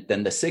intelligent,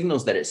 then the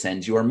signals that it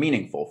sends you are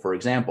meaningful. For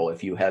example,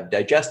 if you have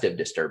digestive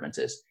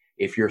disturbances,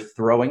 if you're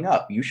throwing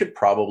up, you should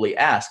probably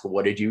ask,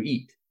 what did you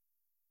eat?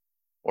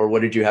 Or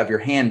what did you have your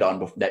hand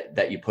on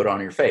that you put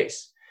on your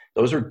face?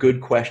 Those are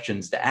good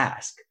questions to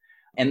ask.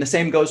 And the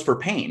same goes for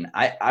pain.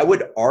 I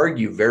would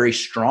argue very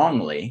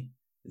strongly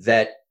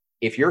that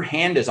if your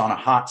hand is on a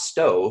hot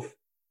stove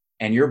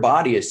and your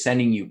body is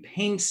sending you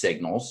pain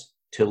signals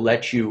to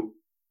let you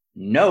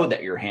know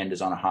that your hand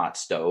is on a hot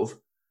stove,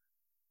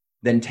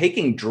 then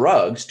taking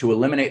drugs to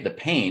eliminate the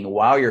pain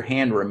while your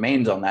hand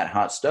remains on that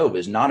hot stove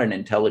is not an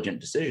intelligent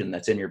decision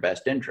that's in your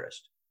best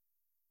interest.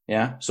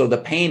 Yeah. So the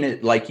pain,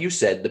 like you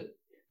said,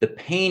 the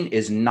pain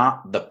is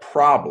not the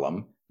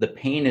problem. The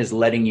pain is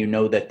letting you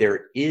know that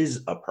there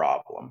is a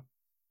problem.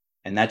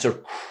 And that's a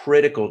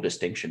critical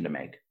distinction to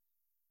make.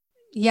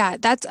 Yeah,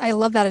 I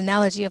love that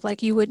analogy of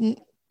like,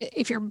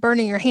 if you're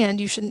burning your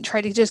hand, you shouldn't try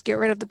to just get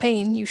rid of the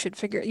pain. You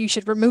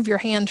should remove your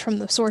hand from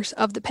the source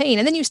of the pain.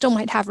 And then you still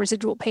might have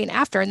residual pain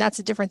after. And that's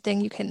a different thing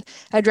you can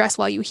address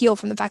while you heal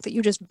from the fact that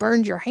you just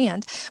burned your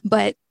hand.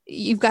 But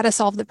you've got to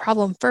solve the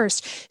problem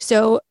first.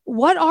 So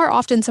what are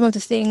often some of the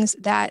things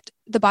that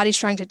the body's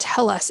trying to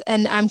tell us?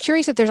 And I'm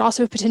curious if there's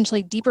also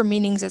potentially deeper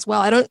meanings as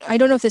well. I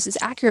don't know if this is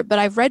accurate, but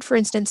I've read, for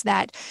instance,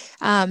 that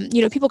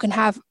people can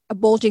have a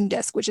bulging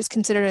disc, which is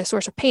considered a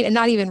source of pain, and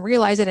not even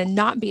realize it and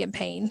not be in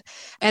pain.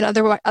 And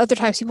other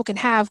times people can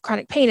have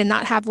chronic pain and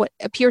not have what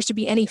appears to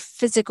be any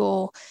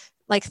physical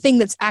like thing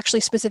that's actually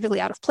specifically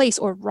out of place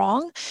or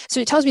wrong. So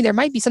it tells me there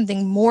might be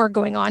something more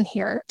going on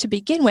here to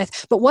begin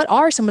with. But what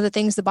are some of the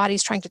things the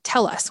body's trying to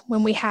tell us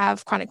when we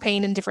have chronic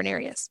pain in different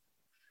areas?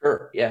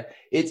 Sure. Yeah.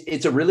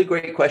 It's a really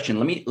great question.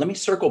 Let me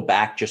circle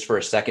back just for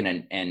a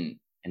second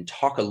and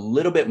talk a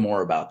little bit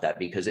more about that,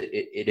 because it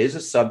is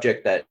a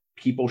subject that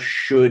people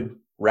should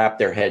wrap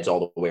their heads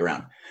all the way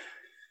around.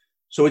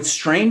 So it's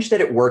strange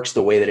that it works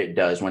the way that it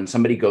does when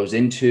somebody goes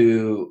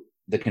into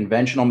the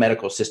conventional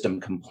medical system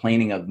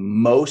complaining of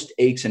most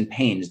aches and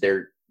pains.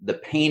 The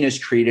pain is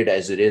treated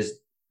as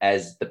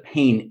the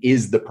pain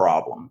is the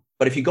problem.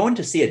 But if you go in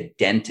to see a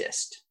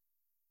dentist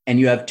and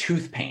you have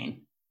tooth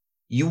pain,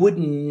 you would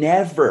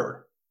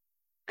never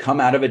come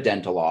out of a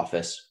dental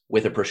office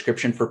with a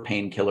prescription for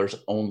painkillers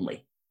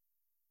only.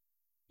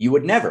 You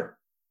would never.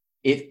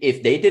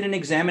 If they did an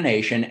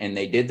examination and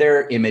they did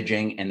their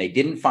imaging and they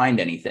didn't find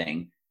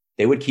anything,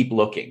 they would keep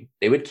looking.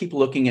 They would keep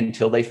looking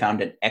until they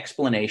found an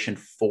explanation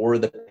for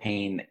the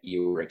pain that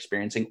you were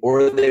experiencing,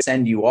 or they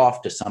send you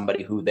off to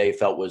somebody who they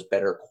felt was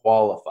better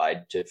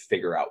qualified to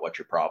figure out what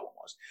your problem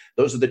was.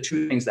 Those are the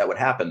two things that would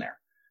happen there.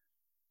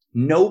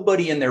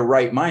 Nobody in their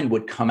right mind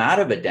would come out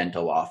of a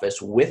dental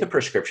office with a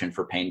prescription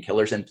for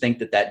painkillers and think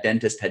that that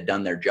dentist had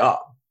done their job.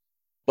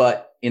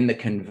 But in the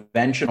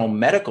conventional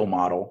medical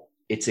model,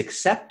 it's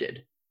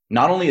accepted.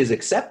 Not only is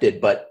accepted,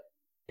 but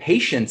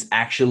patients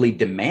actually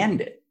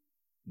demand it.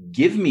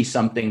 Give me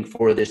something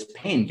for this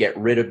pain. Get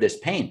rid of this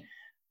pain.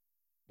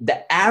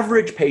 The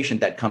average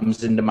patient that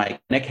comes into my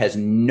clinic has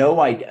no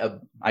idea.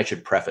 I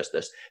should preface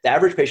this. The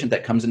average patient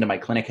that comes into my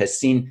clinic has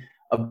seen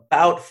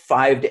about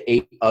 5 to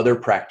 8 other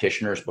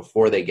practitioners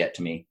before they get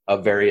to me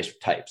of various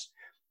types.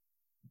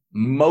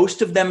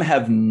 Most of them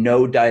have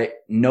no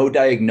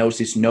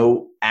diagnosis,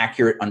 no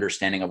accurate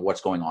understanding of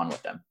what's going on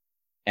with them.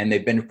 And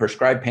they've been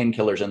prescribed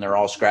painkillers and they're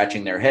all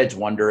scratching their heads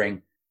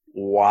wondering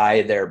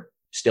why they're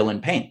still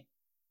in pain.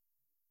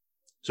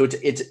 So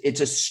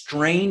it's a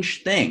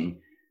strange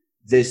thing.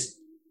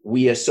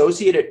 We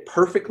associate it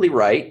perfectly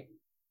right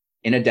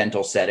in a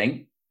dental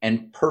setting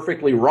and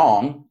perfectly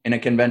wrong in a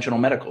conventional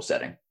medical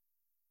setting.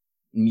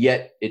 And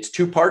yet it's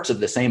 2 parts of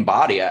the same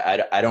body.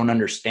 I don't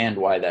understand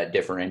why that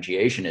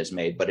differentiation is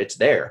made, but it's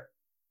there.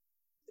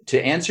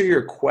 To answer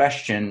your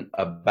question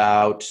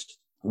about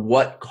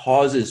what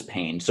causes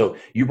pain. So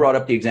you brought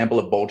up the example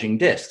of bulging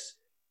discs.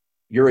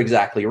 You're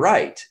exactly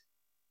right.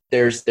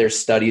 There's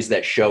studies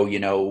that show,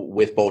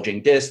 with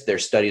bulging discs,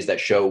 there's studies that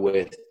show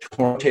with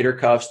torn rotator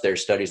cuffs,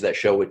 there's studies that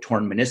show with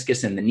torn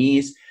meniscus in the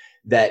knees,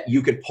 that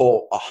you could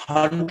pull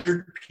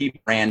 100 people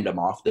random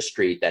off the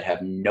street that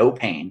have no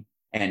pain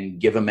and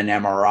give them an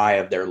MRI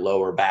of their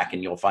lower back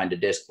and you'll find a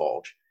disc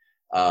bulge.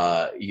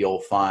 You'll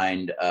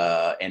find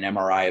an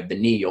MRI of the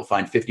knee, you'll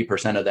find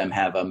 50% of them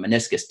have a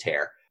meniscus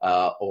tear,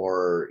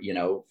 or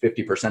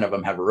 50% of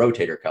them have a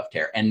rotator cuff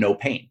tear and no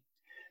pain.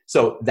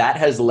 So that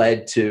has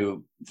led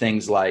to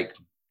things like,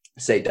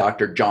 say,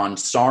 Dr. John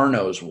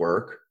Sarno's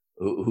work,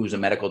 who's a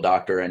medical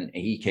doctor, and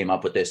he came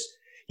up with this.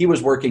 He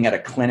was working at a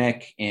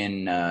clinic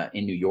in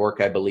New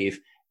York, I believe.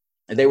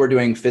 They were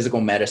doing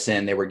physical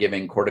medicine. They were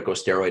giving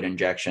corticosteroid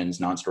injections,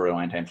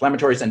 nonsteroidal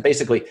anti-inflammatories, and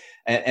basically,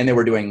 and they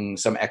were doing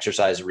some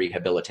exercise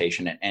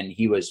rehabilitation. And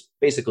he was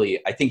basically,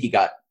 I think he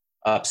got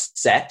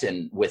upset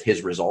and with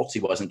his results, he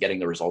wasn't getting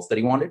the results that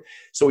he wanted.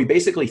 So he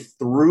basically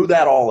threw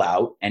that all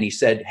out and he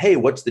said, hey,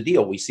 what's the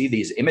deal? We see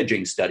these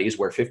imaging studies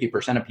where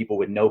 50% of people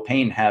with no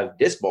pain have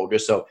disc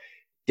bulges. So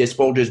disc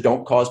bulges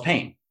don't cause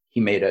pain.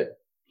 He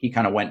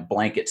kind of went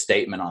blanket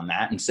statement on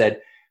that and said,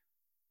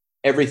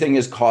 everything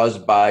is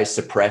caused by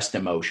suppressed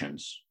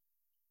emotions.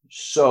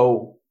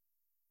 So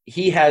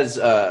he has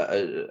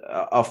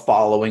a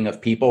following of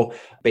people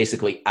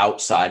basically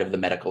outside of the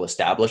medical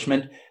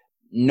establishment.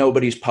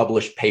 Nobody's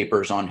published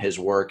papers on his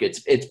work.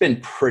 It's been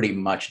pretty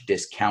much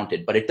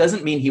discounted, but it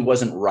doesn't mean he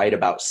wasn't right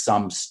about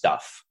some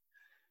stuff.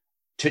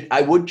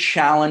 I would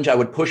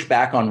push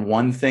back on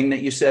one thing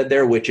that you said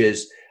there, which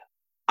is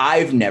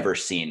I've never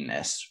seen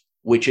this,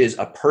 which is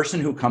a person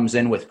who comes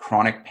in with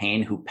chronic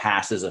pain who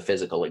passes a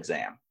physical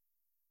exam.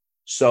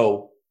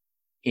 So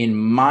in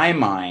my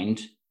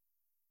mind,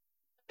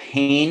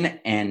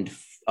 pain and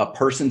a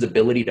person's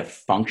ability to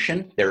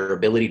function, their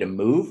ability to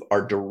move,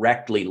 are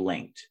directly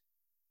linked.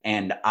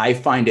 And I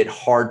find it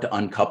hard to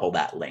uncouple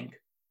that link.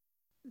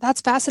 That's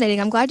fascinating.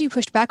 I'm glad you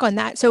pushed back on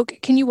that. So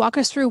can you walk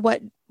us through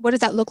what does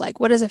that look like?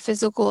 What does a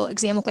physical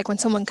exam look like when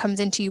someone comes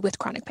into you with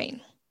chronic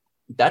pain?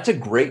 That's a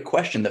great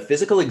question. The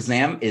physical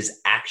exam is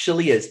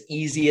actually as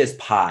easy as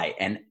pie,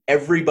 and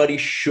everybody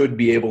should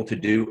be able to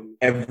do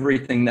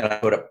everything that I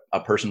put a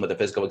person with a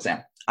physical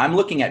exam. I'm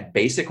looking at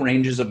basic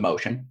ranges of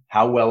motion,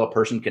 how well a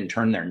person can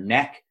turn their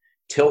neck,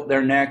 tilt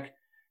their neck,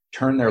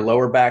 turn their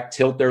lower back,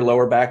 tilt their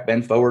lower back,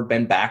 bend forward,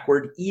 bend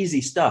backward.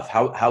 Easy stuff.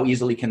 How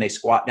easily can they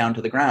squat down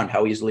to the ground?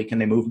 How easily can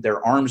they move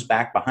their arms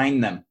back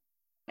behind them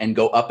and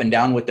go up and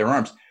down with their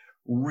arms?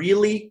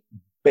 Really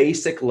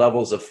basic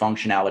levels of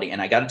functionality.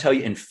 And I got to tell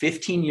you, in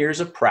 15 years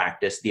of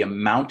practice, the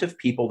amount of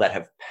people that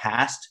have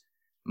passed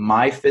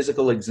my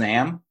physical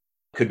exam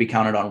could be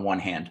counted on one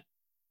hand.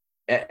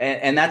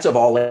 And that's of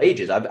all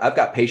ages. I've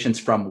got patients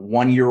from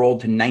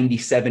 1-year-old to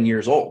 97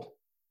 years old.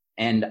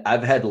 And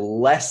I've had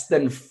less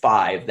than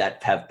 5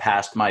 that have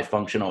passed my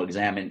functional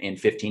exam in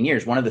 15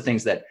 years. One of the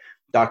things that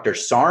Dr.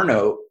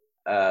 Sarno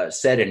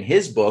said in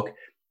his book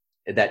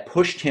that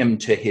pushed him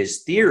to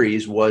his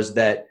theories was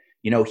that,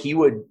 he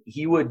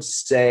would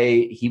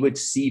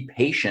see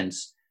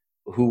patients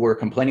who were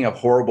complaining of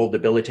horrible,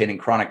 debilitating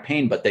chronic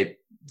pain, but they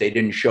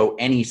didn't show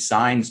any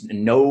signs,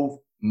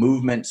 no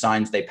movement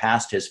signs. They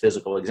passed his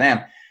physical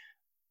exam.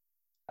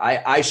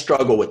 I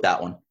struggle with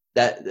that one.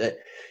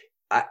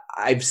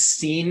 I've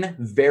seen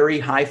very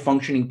high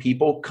functioning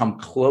people come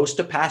close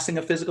to passing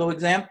a physical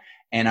exam,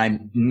 and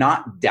I'm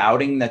not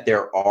doubting that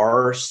there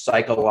are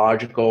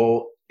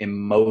psychological,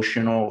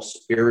 emotional,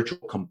 spiritual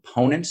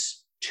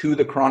components to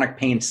the chronic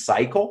pain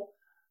cycle.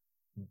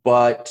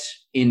 But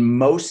in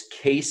most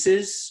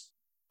cases,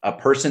 a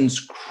person's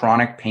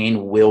chronic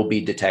pain will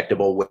be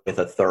detectable with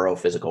a thorough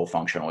physical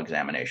functional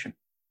examination.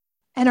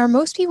 And are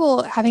most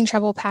people having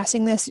trouble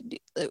passing this,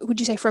 would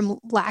you say, from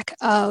lack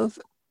of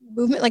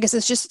movement? Like, is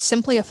this just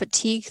simply a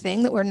fatigue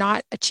thing that we're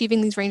not achieving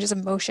these ranges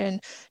of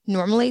motion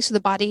normally, so the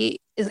body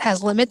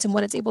has limits in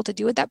what it's able to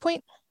do at that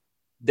point?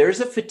 There's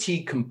a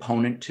fatigue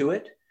component to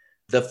it.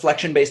 The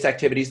flexion-based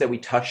activities that we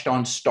touched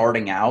on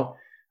starting out,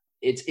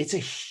 it's a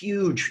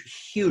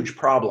huge, huge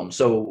problem.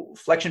 So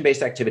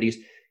flexion-based activities,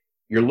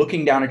 you're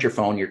looking down at your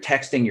phone, you're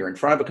texting, you're in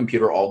front of a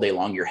computer all day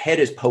long, your head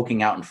is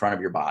poking out in front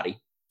of your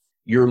body.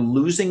 you're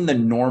losing the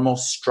normal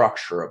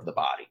structure of the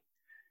body.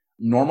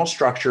 Normal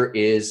structure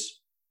is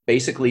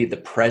basically the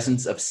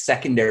presence of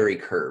secondary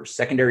curves.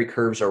 Secondary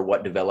curves are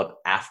what develop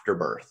after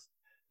birth.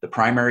 The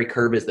primary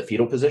curve is the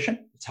fetal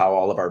position. It's how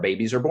all of our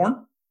babies are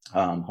born,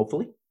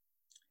 hopefully.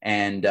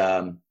 And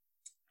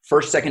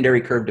first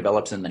secondary curve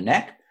develops in the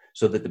neck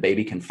so that the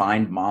baby can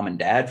find mom and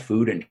dad,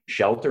 food and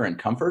shelter and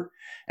comfort.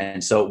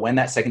 And so when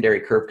that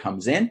secondary curve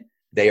comes in,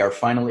 they are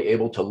finally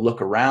able to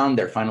look around.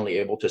 They're finally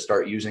able to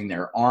start using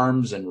their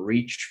arms and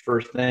reach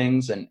for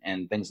things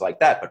and things like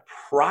that. But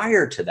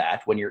prior to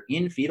that, when you're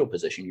in fetal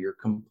position, you're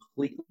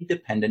completely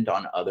dependent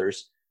on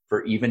others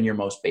for even your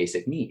most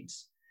basic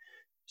needs.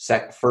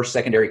 First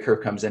secondary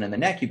curve comes in the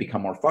neck, you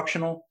become more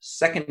functional.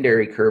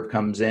 Secondary curve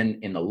comes in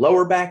the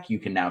lower back. You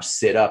can now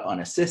sit up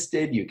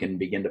unassisted. You can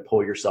begin to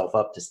pull yourself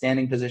up to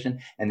standing position,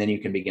 and then you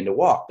can begin to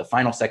walk. The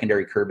final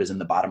secondary curve is in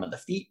the bottom of the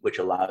feet, which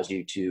allows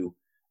you to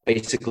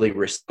basically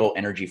restore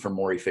energy for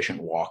more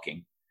efficient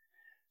walking.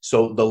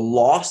 So the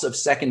loss of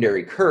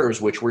secondary curves,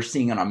 which we're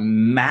seeing on a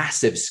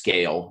massive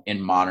scale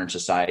in modern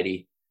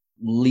society,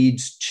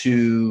 leads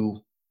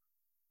to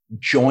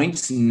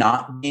joints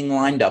not being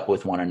lined up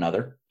with one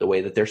another the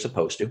way that they're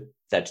supposed to.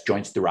 That's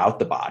joints throughout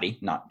the body,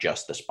 not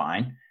just the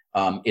spine.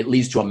 It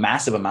leads to a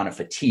massive amount of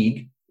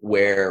fatigue,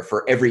 where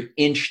for every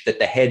inch that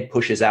the head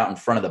pushes out in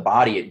front of the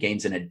body, it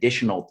gains an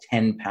additional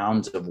 10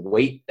 pounds of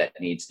weight that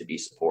needs to be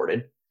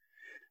supported.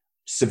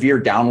 Severe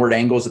downward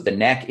angles at the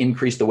neck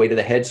increase the weight of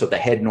the head. So the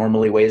head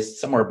normally weighs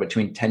somewhere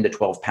between 10 to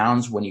 12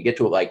 pounds. When you get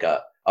to like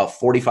a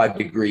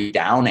 45-degree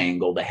down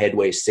angle, the head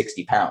weighs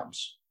 60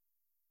 pounds.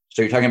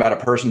 So you're talking about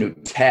a person who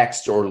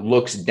texts or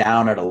looks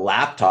down at a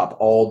laptop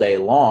all day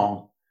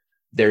long.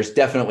 There's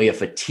definitely a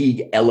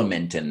fatigue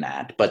element in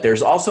that. But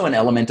there's also an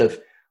element of,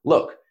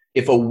 look,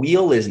 if a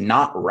wheel is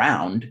not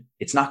round,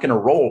 it's not going to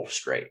roll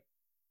straight.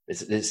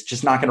 It's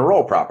just not going to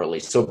roll properly.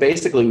 So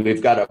basically,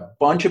 we've got a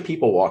bunch of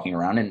people walking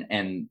around,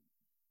 and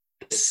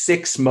the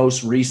 6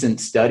 most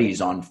recent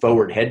studies on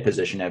forward head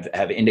position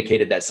have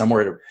indicated that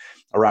somewhere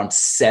around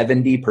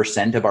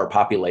 70% of our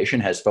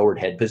population has forward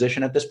head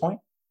position at this point.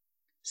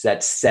 So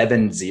that's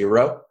 70,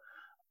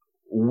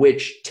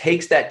 which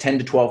takes that 10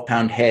 to 12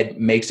 pound head,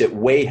 makes it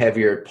way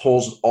heavier,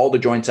 pulls all the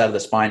joints out of the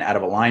spine out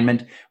of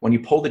alignment. When you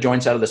pull the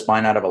joints out of the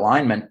spine out of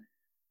alignment,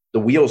 the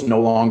wheel's no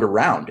longer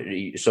round.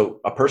 So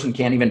a person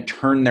can't even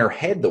turn their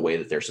head the way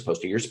that they're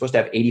supposed to. You're supposed to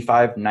have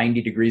 85,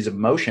 90 degrees of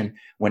motion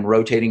when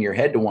rotating your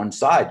head to one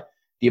side.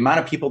 The amount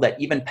of people that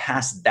even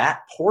pass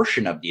that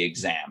portion of the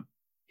exam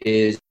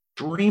is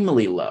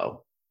extremely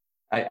low.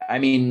 I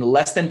mean,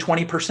 less than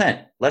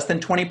 20%. Less than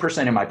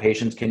 20% of my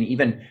patients can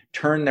even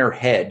turn their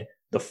head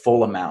the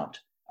full amount.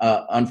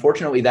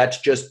 Unfortunately,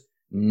 that's just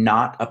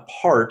not a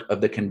part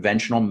of the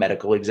conventional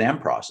medical exam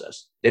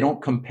process. They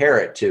don't compare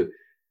it to,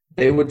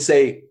 they would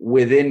say,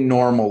 within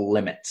normal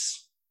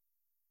limits.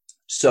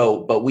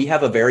 So, but we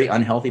have a very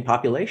unhealthy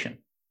population.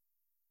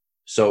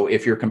 So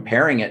if you're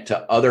comparing it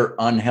to other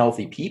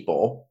unhealthy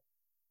people,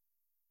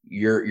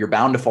 you're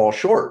bound to fall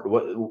short.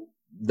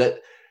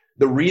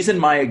 The reason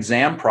my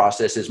exam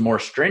process is more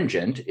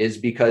stringent is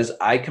because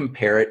I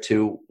compare it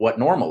to what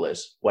normal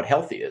is, what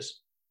healthy is.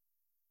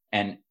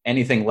 And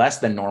anything less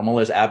than normal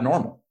is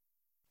abnormal.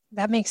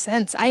 That makes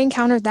sense. I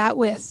encountered that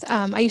with,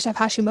 I used to have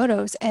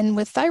Hashimoto's, and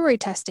with thyroid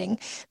testing,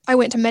 I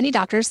went to many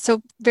doctors.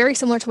 So very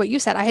similar to what you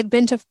said, I had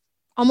been to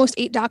almost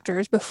 8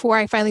 doctors before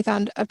I finally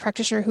found a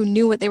practitioner who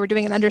knew what they were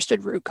doing and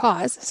understood root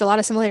cause. So a lot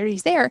of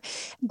similarities there.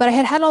 But I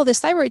had had all this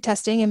thyroid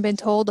testing and been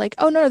told like,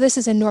 oh, no, this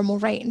is in normal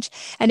range.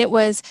 And it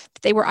was,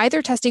 they were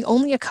either testing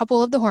only a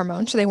couple of the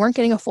hormones, so they weren't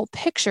getting a full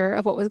picture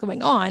of what was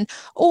going on,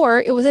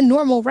 or it was a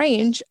normal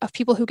range of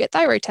people who get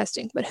thyroid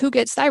testing. But who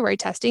gets thyroid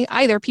testing?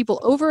 Either people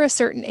over a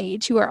certain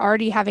age who are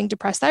already having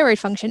depressed thyroid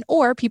function,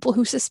 or people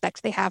who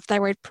suspect they have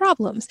thyroid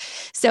problems.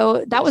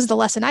 So that was the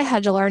lesson I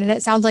had to learn. And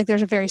it sounds like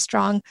there's a very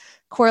strong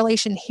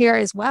correlation here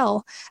as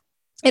well.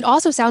 It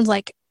also sounds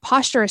like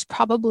posture is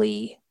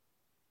probably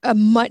a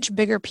much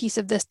bigger piece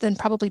of this than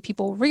probably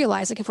people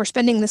realize. Like if we're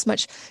spending this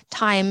much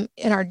time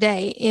in our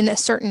day in a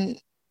certain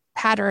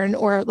pattern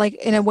or like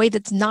in a way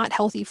that's not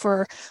healthy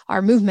for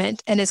our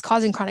movement and is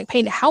causing chronic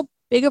pain, how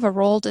big of a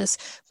role does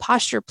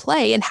posture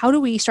play, and how do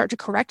we start to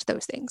correct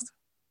those things?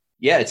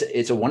 Yeah,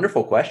 it's a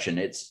wonderful question.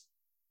 It's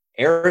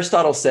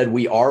Aristotle said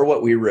we are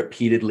what we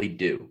repeatedly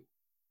do,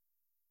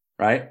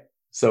 right?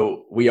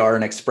 So we are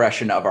an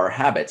expression of our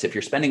habits. If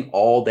you're spending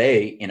all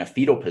day in a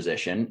fetal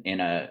position, in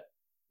a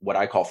what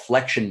I call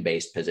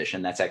flexion-based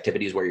position, that's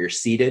activities where you're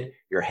seated,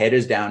 your head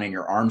is down and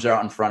your arms are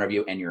out in front of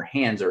you and your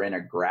hands are in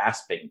a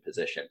grasping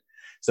position.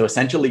 So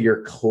essentially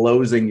you're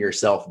closing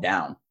yourself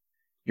down.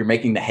 You're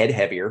making the head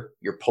heavier.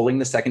 You're pulling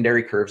the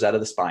secondary curves out of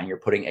the spine. You're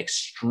putting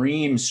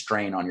extreme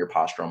strain on your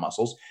postural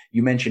muscles.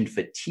 You mentioned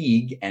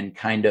fatigue and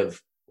kind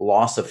of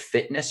loss of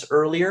fitness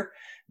earlier.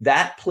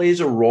 That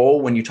plays a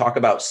role when you talk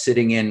about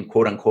sitting in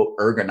quote unquote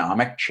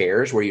ergonomic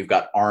chairs where you've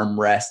got arm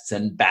rests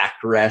and back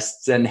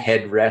rests and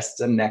head rests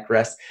and neck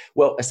rests.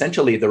 Well,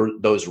 essentially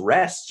those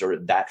rests or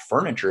that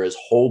furniture is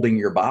holding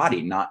your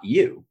body, not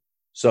you.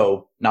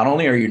 So not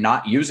only are you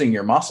not using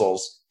your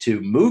muscles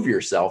to move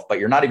yourself, but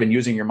you're not even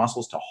using your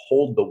muscles to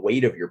hold the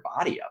weight of your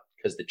body up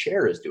because the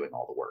chair is doing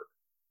all the work.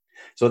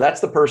 So that's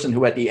the person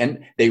who at the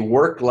end, they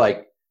work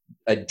like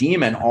a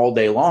demon all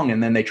day long,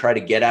 and then they try to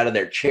get out of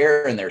their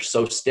chair and they're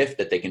so stiff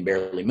that they can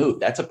barely move.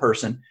 That's a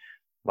person,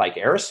 like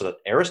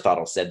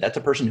Aristotle said, that's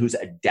a person who's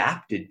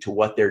adapted to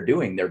what they're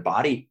doing. Their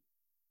body,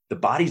 the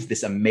body's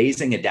this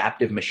amazing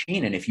adaptive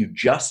machine. And if you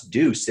just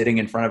do sitting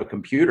in front of a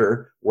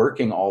computer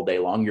working all day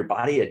long, your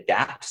body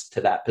adapts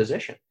to that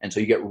position. And so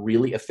you get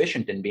really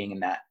efficient in being in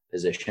that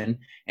position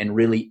and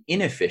really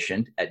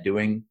inefficient at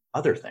doing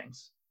other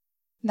things.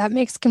 That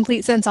makes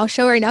complete sense. I'll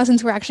show right now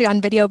since we're actually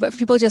on video, but for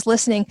people just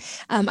listening,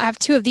 I have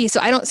two of these.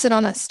 So I don't sit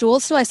on a stool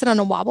still. I sit on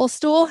a wobble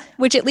stool,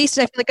 which at least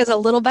I feel like is a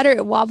little better.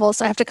 It wobbles.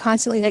 So I have to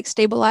constantly like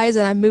stabilize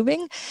and I'm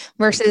moving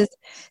versus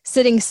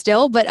sitting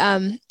still. But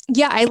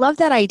yeah, I love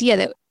that idea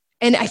that,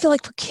 and I feel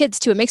like for kids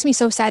too, it makes me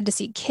so sad to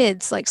see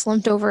kids like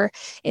slumped over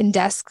in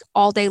desks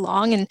all day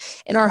long. And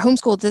in our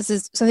homeschool, this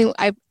is something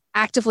I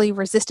actively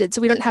resisted.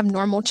 So we don't have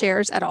normal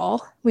chairs at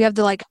all. We have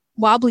the like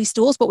wobbly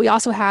stools, but we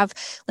also have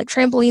like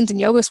trampolines and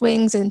yoga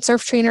swings and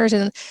surf trainers.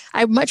 And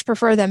I much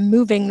prefer them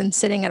moving than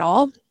sitting at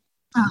all.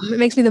 It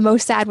makes me the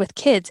most sad with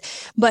kids.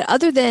 But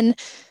other than,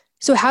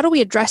 so how do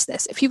we address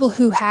this? If people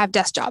who have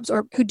desk jobs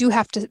or who do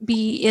have to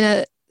be in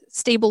a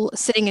stable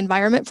sitting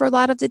environment for a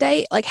lot of the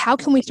day, like how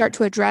can we start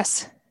to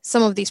address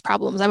some of these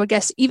problems? I would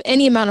guess even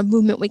any amount of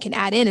movement we can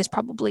add in is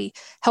probably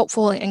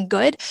helpful and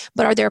good,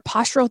 but are there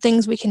postural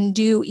things we can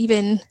do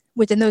even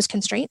within those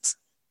constraints?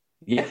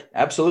 Yeah,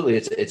 absolutely.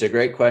 It's a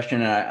great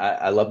question. And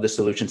I love the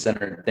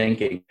solution-centered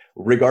thinking.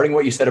 Regarding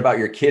what you said about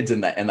your kids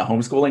and the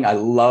homeschooling, I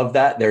love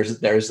that.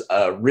 There's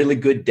a really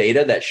good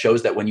data that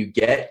shows that when you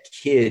get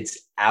kids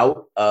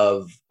out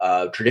of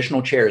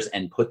traditional chairs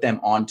and put them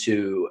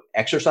onto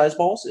exercise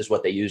balls is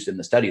what they used in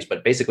the studies.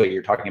 But basically,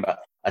 you're talking about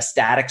a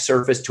static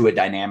surface to a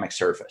dynamic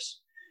surface.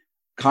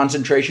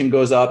 Concentration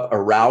goes up,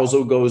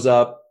 arousal goes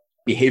up,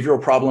 behavioral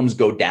problems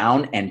go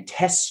down, and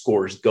test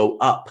scores go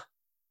up.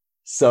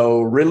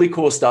 So really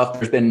cool stuff.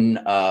 There's been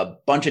a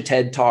bunch of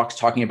TED Talks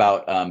talking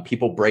about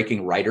people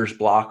breaking writer's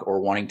block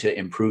or wanting to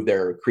improve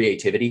their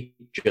creativity,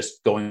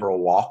 just going for a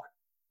walk.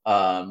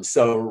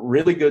 So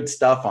really good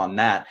stuff on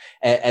that.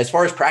 As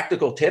far as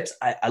practical tips,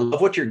 I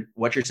love what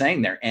you're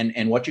saying there.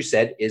 And what you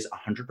said is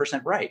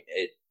 100% right.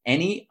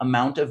 Any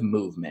amount of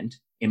movement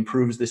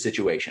improves the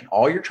situation.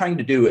 All you're trying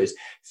to do is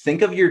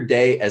think of your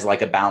day as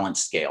like a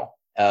balance scale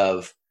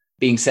of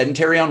being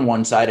sedentary on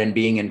one side and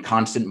being in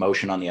constant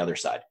motion on the other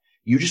side.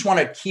 You just want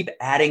to keep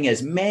adding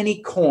as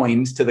many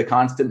coins to the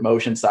constant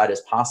motion side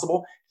as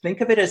possible. Think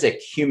of it as a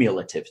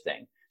cumulative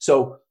thing.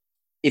 So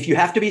if you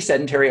have to be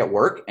sedentary at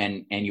work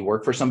and you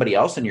work for somebody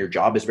else and your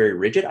job is very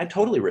rigid, I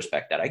totally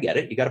respect that. I get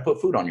it. You got to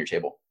put food on your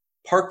table.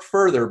 Park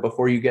further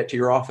before you get to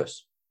your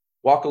office.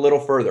 Walk a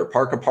little further.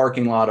 Park a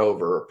parking lot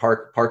over.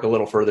 Or park a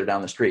little further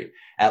down the street.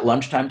 At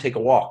lunchtime, take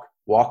a walk.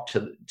 Walk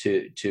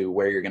to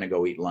where you're going to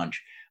go eat lunch.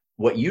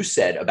 What you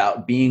said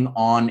about being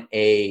on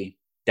a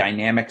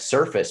dynamic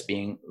surface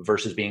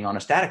versus being on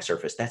a static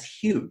surface, that's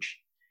huge.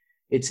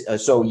 It's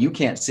so you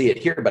can't see it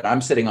here, but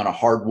I'm sitting on a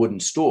hard wooden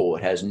stool.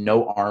 It has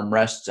no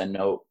armrests and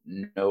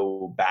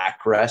no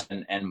backrest,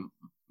 and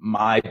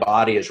my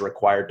body is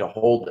required to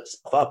hold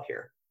itself up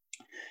here.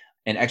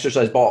 An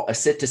exercise ball, a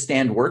sit to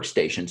stand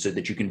workstation so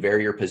that you can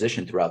vary your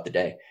position throughout the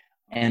day,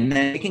 and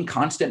then taking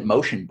constant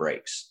motion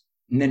breaks.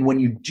 And then when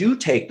you do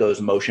take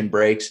those motion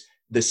breaks,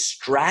 the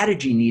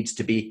strategy needs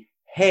to be,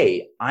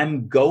 hey,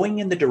 I'm going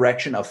in the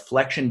direction of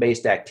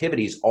flexion-based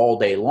activities all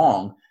day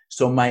long,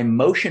 so my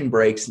motion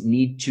breaks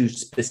need to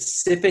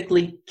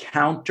specifically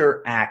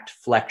counteract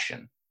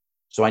flexion.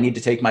 So I need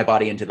to take my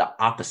body into the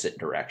opposite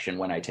direction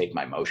when I take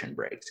my motion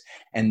breaks.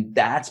 And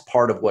that's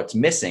part of what's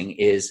missing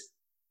is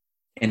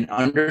an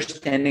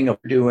understanding of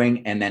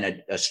doing and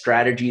then a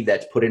strategy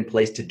that's put in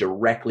place to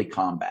directly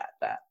combat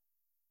that.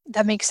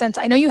 That makes sense.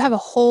 I know you have a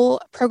whole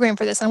program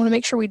for this. I want to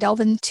make sure we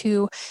delve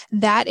into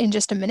that in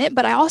just a minute.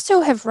 But I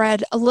also have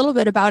read a little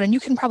bit about, and you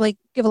can probably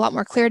give a lot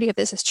more clarity if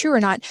this is true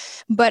or not,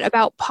 but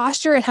about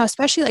posture and how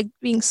especially like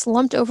being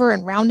slumped over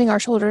and rounding our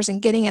shoulders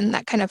and getting in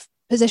that kind of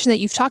position that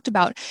you've talked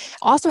about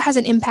also has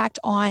an impact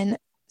on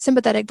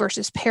sympathetic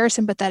versus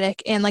parasympathetic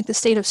and like the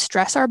state of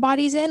stress our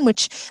body's in,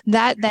 which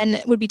that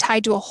then would be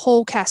tied to a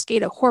whole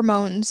cascade of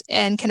hormones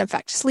and can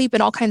affect sleep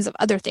and all kinds of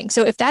other things.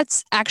 So if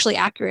that's actually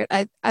accurate,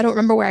 I don't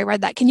remember where I read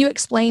that. Can you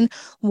explain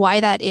why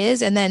that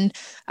is and then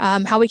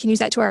how we can use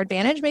that to our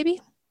advantage maybe?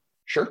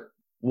 Sure.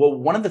 Well,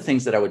 one of the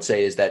things that I would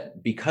say is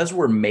that because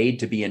we're made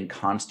to be in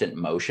constant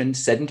motion,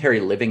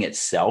 sedentary living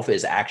itself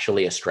is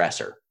actually a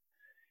stressor.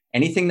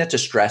 Anything that's a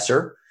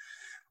stressor,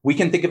 we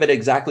can think of it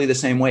exactly the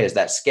same way as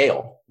that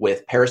scale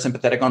with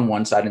parasympathetic on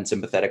one side and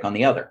sympathetic on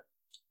the other.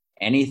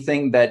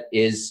 Anything that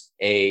is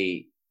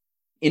a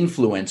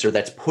influencer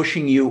that's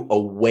pushing you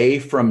away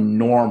from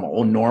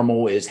normal.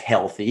 Normal is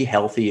healthy.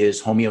 Healthy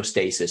is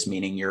homeostasis,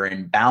 meaning you're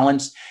in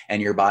balance and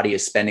your body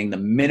is spending the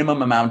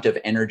minimum amount of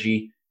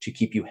energy to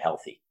keep you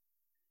healthy.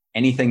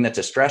 Anything that's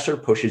a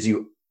stressor pushes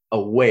you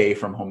away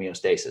from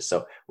homeostasis.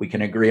 So we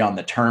can agree on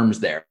the terms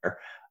there.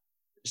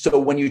 So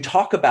when you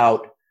talk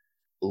about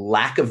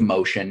lack of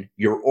motion,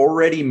 you're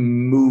already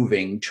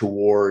moving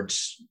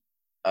towards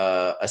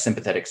a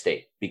sympathetic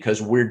state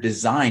because we're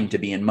designed to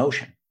be in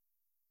motion.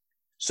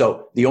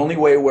 So the only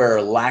way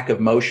where lack of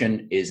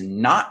motion is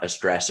not a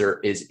stressor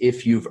is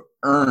if you've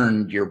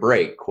earned your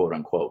break, quote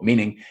unquote,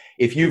 meaning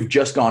if you've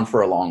just gone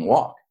for a long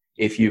walk,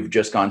 if you've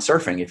just gone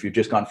surfing, if you've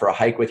just gone for a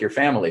hike with your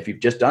family, if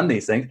you've just done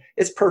these things,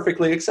 it's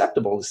perfectly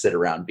acceptable to sit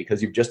around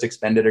because you've just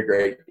expended a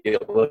great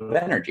deal of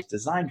energy. It's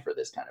designed for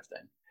this kind of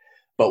thing.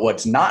 But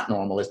what's not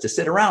normal is to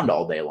sit around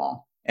all day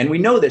long. And we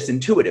know this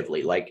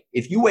intuitively. Like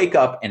if you wake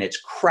up and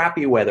it's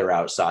crappy weather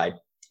outside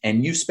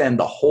and you spend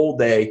the whole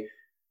day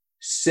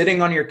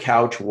sitting on your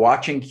couch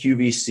watching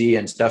QVC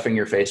and stuffing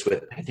your face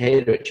with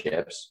potato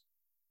chips,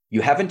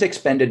 you haven't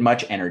expended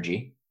much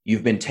energy.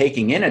 You've been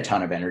taking in a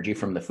ton of energy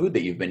from the food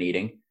that you've been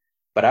eating.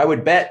 But I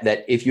would bet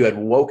that if you had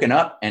woken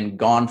up and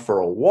gone for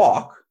a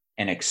walk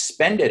and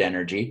expended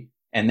energy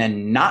and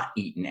then not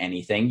eaten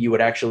anything, you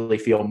would actually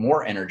feel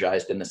more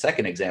energized in the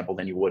second example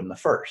than you would in the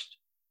first.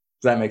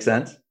 Does that make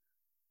sense?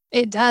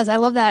 It does. I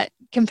love that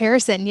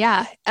comparison.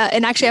 Yeah.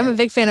 And actually, I'm a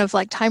big fan of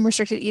like time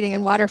restricted eating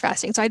and water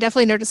fasting. So I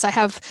definitely notice I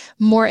have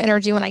more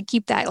energy when I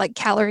keep that like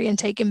calorie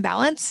intake in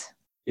balance.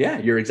 Yeah,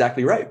 you're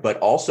exactly right. But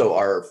also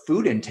our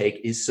food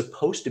intake is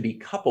supposed to be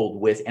coupled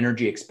with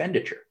energy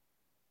expenditure.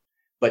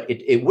 But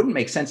it wouldn't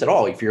make sense at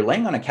all. If you're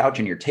laying on a couch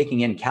and you're taking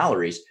in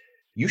calories,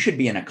 you should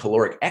be in a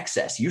caloric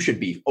excess. You should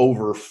be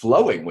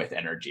overflowing with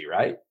energy,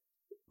 right?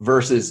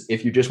 Versus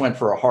if you just went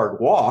for a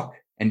hard walk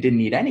and didn't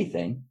eat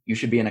anything, you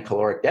should be in a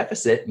caloric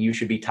deficit and you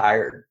should be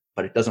tired.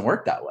 But it doesn't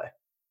work that way.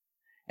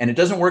 And it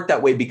doesn't work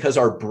that way because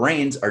our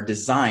brains are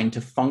designed to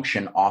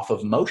function off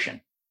of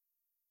motion.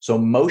 So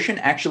motion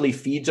actually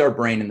feeds our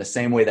brain in the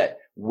same way that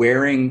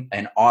wearing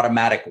an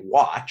automatic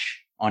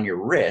watch on your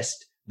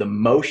wrist, the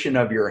motion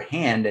of your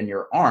hand and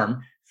your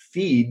arm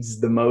feeds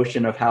the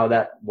motion of how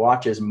that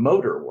watch's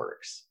motor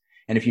works.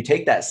 And if you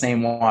take that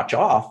same watch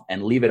off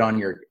and leave it on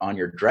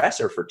your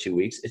dresser for 2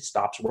 weeks, it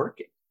stops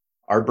working.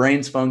 Our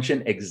brains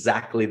function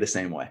exactly the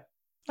same way.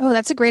 Oh,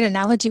 that's a great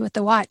analogy with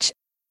the watch.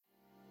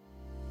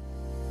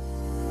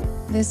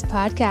 This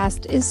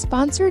podcast is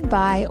sponsored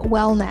by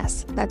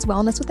Wellness. That's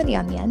wellness with an E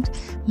on the end.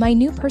 My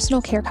new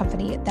personal care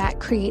company that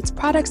creates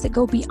products that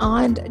go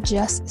beyond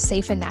just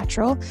safe and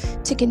natural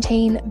to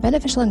contain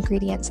beneficial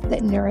ingredients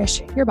that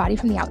nourish your body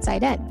from the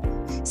outside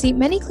in. See,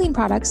 many clean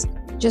products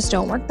just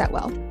don't work that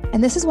well.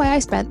 And this is why I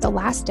spent the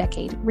last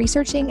decade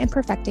researching and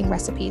perfecting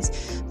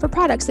recipes for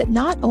products that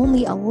not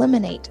only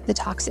eliminate the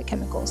toxic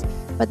chemicals,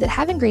 but that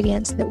have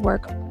ingredients that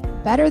work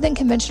better than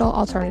conventional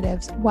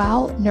alternatives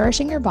while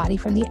nourishing your body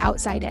from the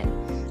outside in.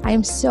 I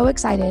am so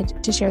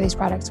excited to share these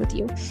products with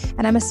you,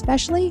 and I'm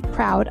especially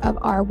proud of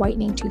our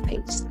whitening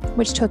toothpaste,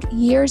 which took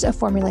years of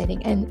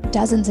formulating and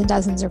dozens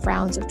of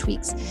rounds of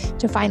tweaks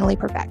to finally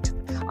perfect.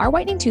 Our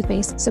whitening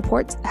toothpaste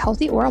supports a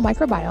healthy oral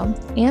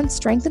microbiome and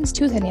strengthens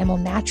tooth enamel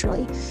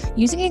naturally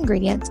using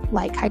ingredients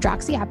like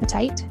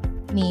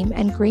hydroxyapatite, neem,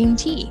 and green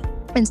tea.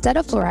 Instead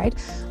of fluoride,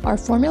 our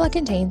formula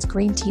contains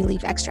green tea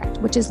leaf extract,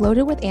 which is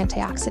loaded with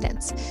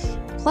antioxidants.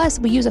 Plus,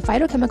 we use a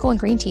phytochemical in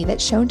green tea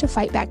that's shown to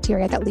fight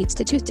bacteria that leads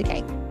to tooth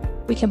decay.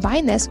 We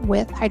combine this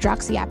with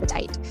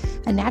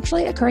hydroxyapatite, a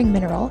naturally occurring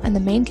mineral and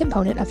the main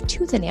component of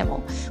tooth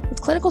enamel,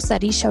 with clinical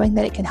studies showing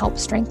that it can help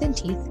strengthen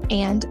teeth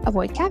and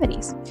avoid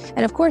cavities.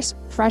 And of course,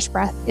 fresh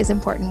breath is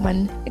important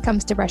when it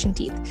comes to brushing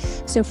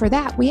teeth. So for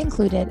that, we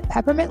included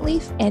peppermint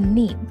leaf and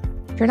neem.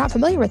 If you're not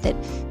familiar with it,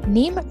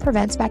 neem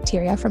prevents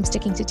bacteria from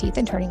sticking to teeth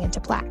and turning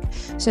into plaque.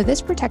 So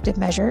this protective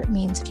measure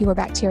means fewer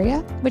bacteria,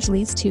 which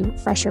leads to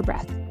fresher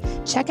breath.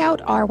 Check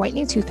out our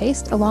whitening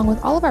toothpaste along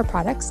with all of our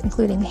products,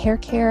 including hair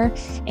care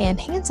and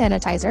hand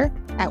sanitizer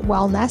at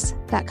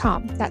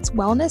wellness.com. That's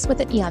wellness with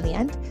an E on the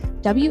end,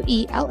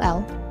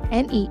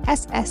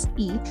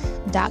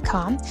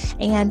 WELLNESSE.com.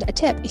 And a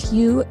tip, if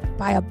you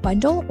buy a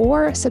bundle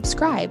or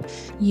subscribe,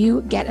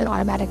 you get an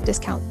automatic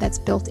discount that's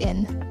built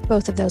in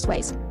both of those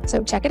ways.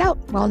 So check it out,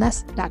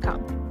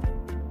 wellness.com.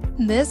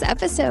 This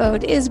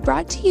episode is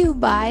brought to you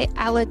by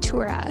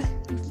Alitura.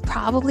 You've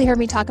probably heard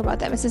me talk about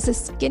them. This is a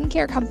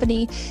skincare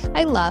company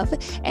I love,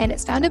 and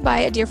it's founded by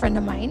a dear friend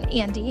of mine,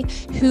 Andy,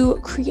 who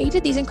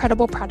created these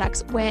incredible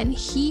products when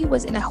he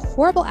was in a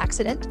horrible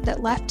accident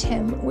that left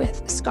him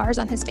with scars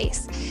on his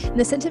face. And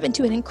this sent him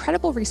into an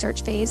incredible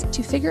research phase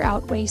to figure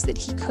out ways that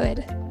he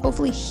could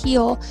hopefully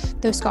heal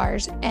those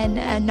scars and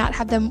not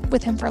have them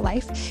with him for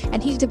life.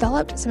 And he's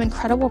developed some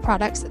incredible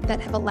products that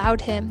have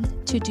allowed him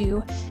to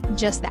do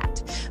just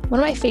that. One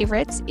of my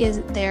favorites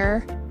is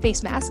their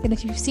face mask. And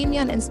if you've seen me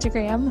on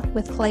Instagram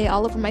with clay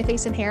all over my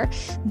face and hair,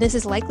 this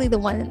is likely the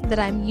one that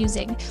I'm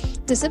using.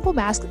 It's a simple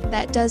mask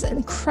that does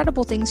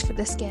incredible things for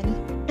the skin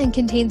and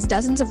contains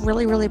dozens of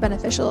really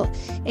beneficial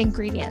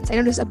ingredients. I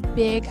notice a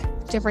big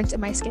difference in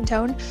my skin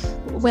tone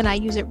when I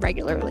use it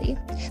regularly.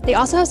 They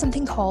also have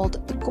something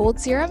called the gold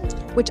serum,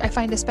 which I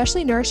find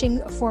especially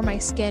nourishing for my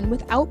skin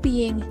without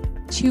being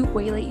to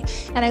Whaley.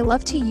 And I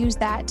love to use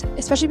that,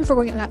 especially before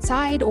going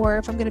outside or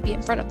if I'm going to be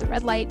in front of the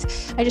red light.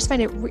 I just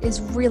find it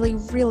is really,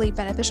 really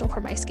beneficial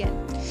for my skin.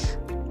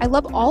 I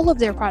love all of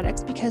their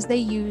products because they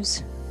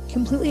use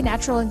completely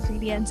natural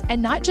ingredients,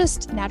 and not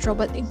just natural,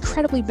 but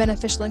incredibly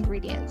beneficial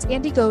ingredients.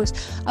 Andy goes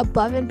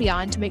above and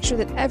beyond to make sure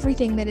that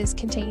everything that is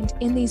contained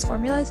in these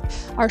formulas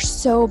are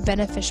so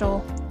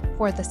beneficial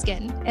for the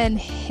skin. And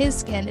his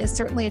skin is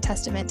certainly a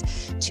testament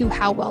to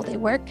how well they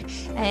work.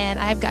 And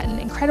I've gotten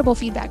incredible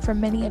feedback from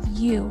many of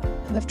you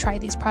who have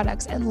tried these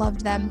products and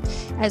loved them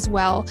as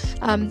well.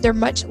 They're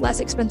much less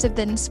expensive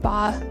than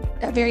spa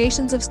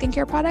variations of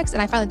skincare products,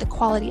 and I find that the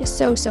quality is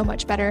so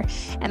much better,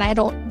 and I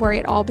don't worry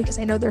at all because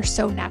I know they're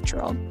so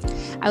natural.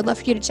 I would love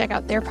for you to check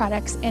out their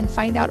products and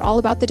find out all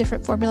about the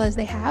different formulas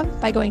they have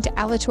by going to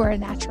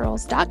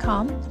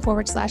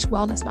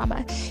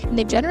alituraNaturals.com/wellnessmama, and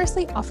they've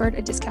generously offered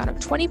a discount of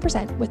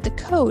 20% with the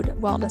code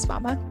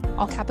wellnessmama,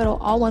 all capital,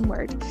 all one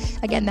word.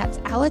 Again, that's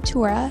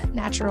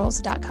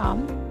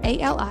alituraNaturals.com,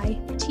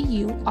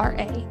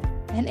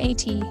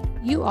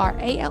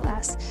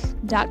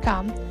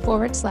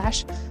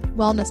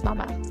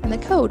 ALITURANATURALS.com/wellnessmama, and the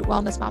code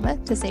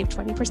wellnessmama to save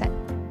 20%.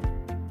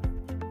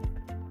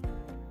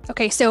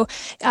 Okay, so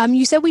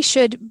you said we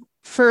should,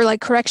 for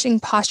like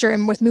correcting posture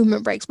and with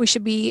movement breaks, we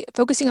should be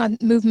focusing on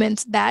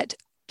movements that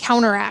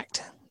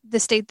counteract the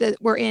state that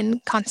we're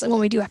in constantly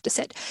when we do have to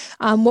sit.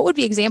 What would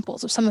be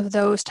examples of some of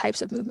those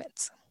types of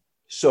movements?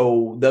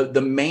 So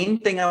the main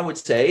thing I would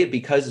say,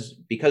 because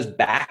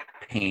back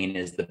pain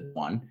is the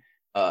one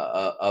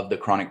of the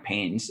chronic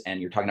pains,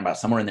 and you're talking about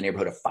somewhere in the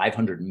neighborhood of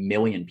 500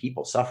 million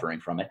people suffering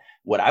from it,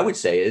 what I would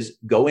say is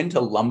go into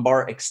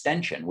lumbar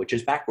extension, which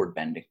is backward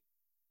bending.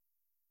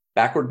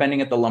 Backward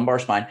bending at the lumbar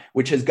spine,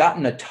 which has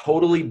gotten a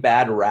totally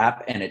bad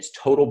rap, and it's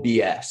total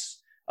BS.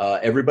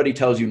 Everybody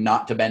tells you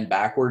not to bend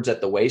backwards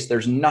at the waist.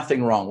 There's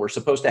nothing wrong. We're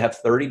supposed to have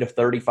 30 to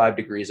 35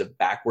 degrees of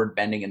backward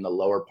bending in the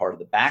lower part of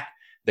the back.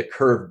 The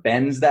curve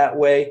bends that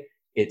way.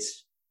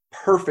 It's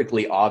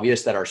perfectly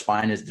obvious that our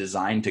spine is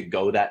designed to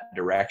go that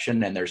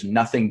direction, and there's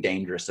nothing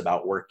dangerous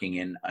about working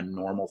in a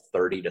normal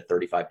 30 to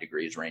 35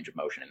 degrees range of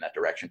motion in that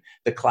direction.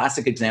 The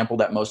classic example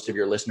that most of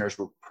your listeners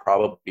would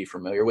probably be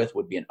familiar with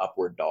would be an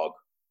upward dog.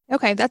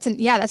 Okay, that's an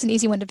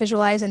easy one to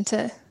visualize and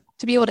to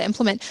be able to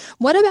implement.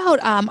 What about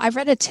I've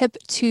read a tip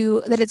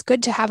that it's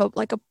good to have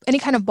any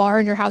kind of bar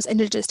in your house and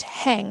to just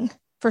hang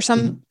for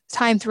some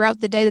time throughout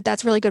the day.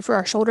 That's really good for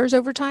our shoulders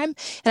over time.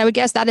 And I would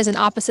guess that is an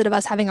opposite of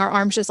us having our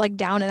arms just like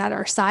down and at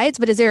our sides.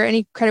 But is there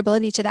any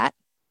credibility to that?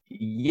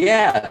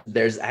 Yeah,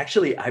 there's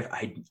actually,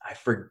 I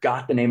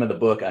forgot the name of the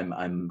book.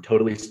 I'm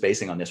totally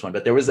spacing on this one,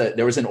 but there was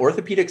an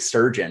orthopedic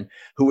surgeon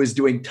who was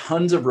doing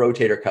tons of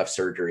rotator cuff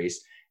surgeries.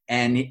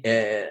 And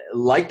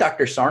like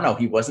Dr. Sarno,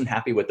 he wasn't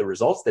happy with the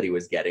results that he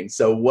was getting.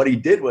 So what he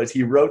did was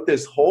he wrote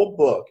this whole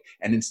book,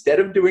 and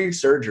instead of doing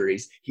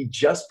surgeries, he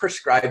just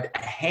prescribed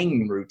a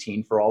hanging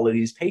routine for all of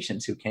these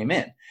patients who came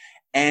in.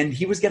 And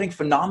he was getting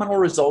phenomenal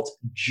results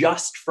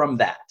just from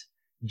that,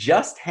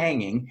 just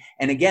hanging.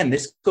 And again,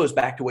 this goes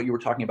back to what you were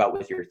talking about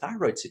with your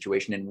thyroid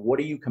situation and what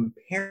are you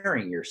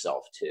comparing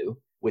yourself to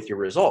with your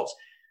results.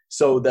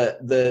 So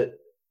the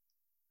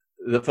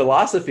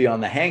philosophy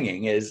on the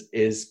hanging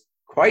is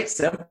quite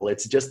simple.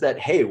 It's just that,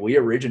 hey, we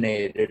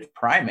originated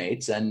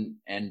primates and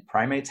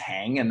primates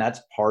hang, and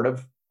that's part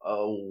of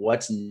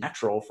what's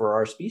natural for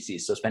our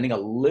species. So spending a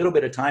little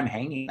bit of time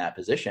hanging in that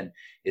position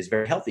is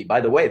very healthy.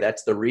 By the way,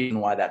 that's the reason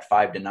why that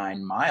 5 to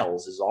 9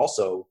 miles is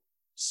also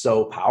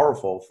so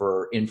powerful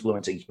for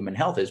influencing human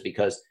health, is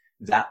because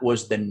that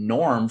was the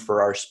norm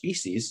for our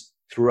species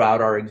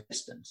throughout our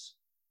existence.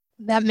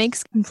 That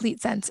makes complete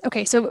sense.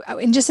 Okay, so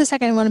in just a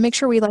second, I want to make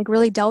sure we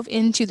really delve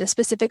into the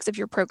specifics of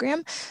your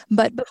program.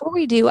 But before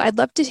we do, I'd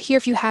love to hear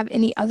if you have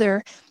any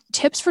other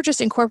tips for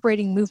just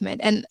incorporating movement.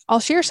 And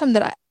I'll share some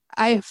that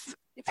I've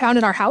found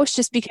in our house,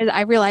 just because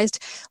I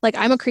realized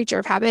I'm a creature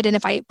of habit, and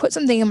if I put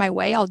something in my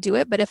way, I'll do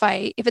it. But if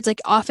it's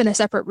off in a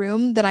separate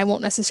room, then I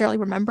won't necessarily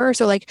remember.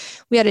 So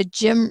we had a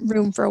gym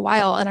room for a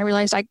while, and I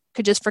realized I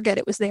could just forget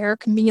it was there,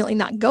 conveniently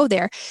not go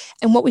there.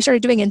 And what we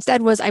started doing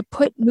instead was I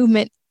put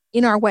movement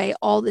in our way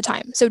all the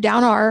time. So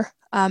down our,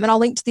 and I'll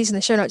link to these in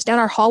the show notes, down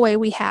our hallway,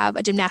 we have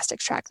a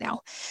gymnastics track now.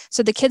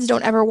 So the kids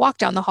don't ever walk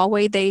down the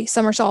hallway. They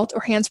somersault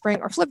or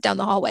handspring or flip down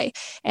the hallway.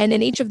 And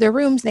in each of their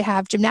rooms, they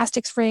have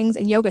gymnastics rings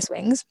and yoga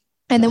swings.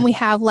 And then we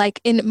have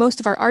in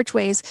most of our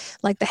archways,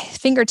 the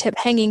fingertip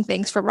hanging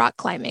things for rock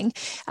climbing.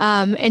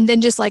 And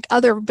then just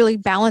other really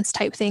balance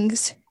type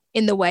things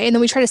in the way. And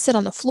then we try to sit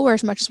on the floor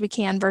as much as we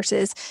can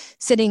versus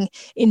sitting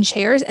in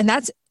chairs. And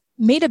that's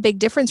made a big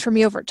difference for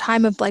me over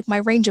time of my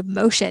range of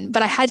motion.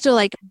 But I had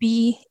to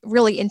be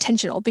really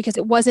intentional, because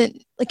it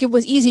wasn't it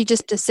was easy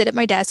just to sit at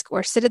my desk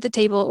or sit at the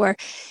table, or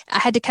I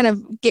had to kind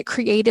of get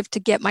creative to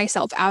get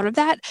myself out of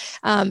that.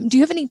 Do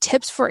you have any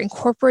tips for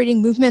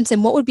incorporating movements,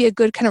 and what would be a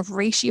good kind of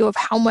ratio of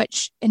how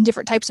much and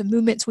different types of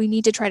movements we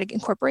need to try to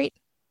incorporate?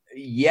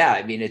 Yeah,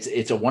 I mean,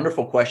 it's a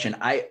wonderful question.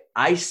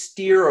 I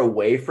steer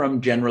away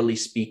from, generally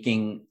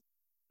speaking,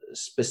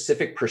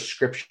 specific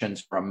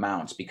prescriptions for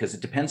amounts, because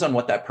it depends on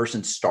what that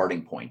person's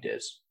starting point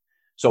is.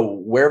 So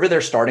wherever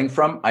they're starting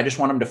from, I just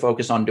want them to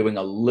focus on doing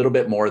a little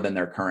bit more than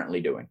they're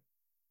currently doing.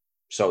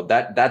 So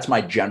that's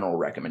my general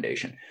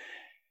recommendation.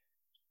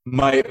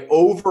 My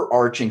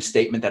overarching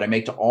statement that I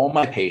make to all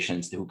my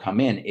patients who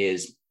come in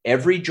is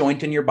every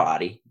joint in your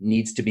body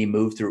needs to be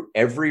moved through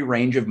every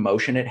range of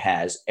motion it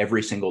has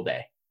every single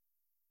day.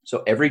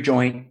 So every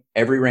joint,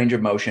 every range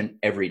of motion,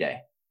 every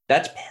day.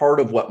 That's part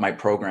of what my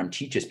program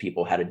teaches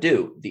people how to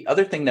do. The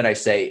other thing that I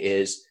say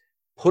is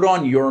put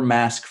on your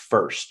mask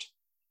first.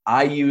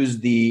 I use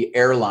the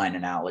airline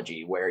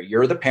analogy where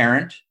you're the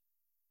parent.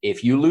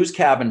 If you lose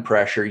cabin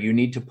pressure, you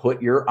need to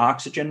put your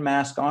oxygen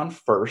mask on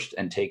first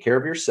and take care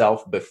of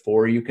yourself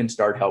before you can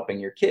start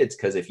helping your kids.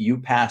 Because if you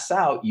pass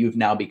out, you've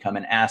now become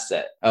an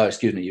asset.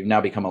 You've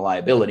now become a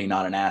liability,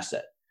 not an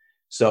asset.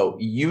 So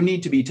you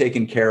need to be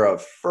taken care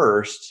of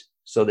first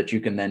so that you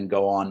can then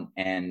go on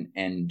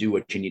and do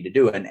what you need to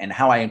do. And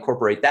how I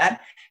incorporate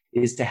that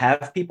is to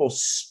have people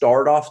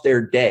start off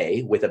their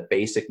day with a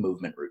basic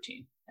movement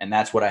routine. And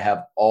that's what I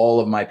have all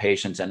of my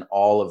patients and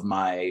all of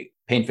my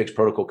Pain Fix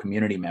Protocol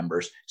community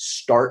members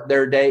start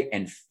their day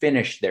and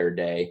finish their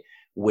day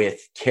with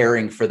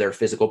caring for their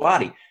physical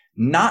body,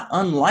 not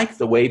unlike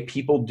the way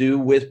people do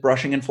with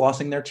brushing and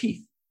flossing their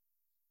teeth.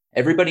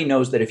 Everybody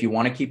knows that if you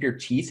want to keep your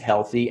teeth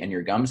healthy and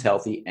your gums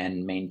healthy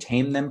and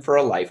maintain them for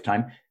a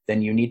lifetime,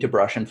 then you need to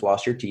brush and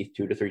floss your teeth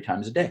 2 to 3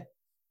 times a day.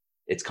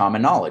 It's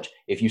common knowledge.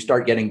 If you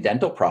start getting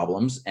dental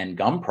problems and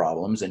gum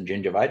problems and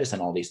gingivitis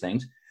and all these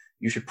things,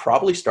 you should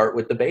probably start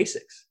with the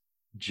basics.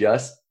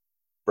 Just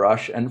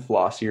brush and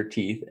floss your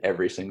teeth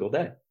every single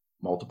day,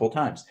 multiple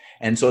times.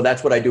 And so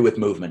that's what I do with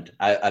movement.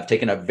 I've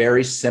taken a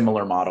very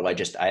similar model.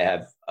 I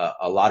have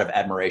a lot of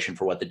admiration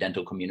for what the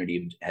dental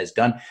community has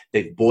done.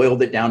 They've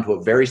boiled it down to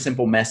a very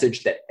simple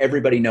message that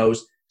everybody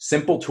knows,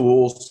 simple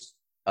tools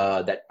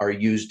that are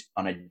used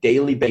on a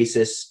daily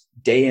basis,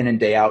 day in and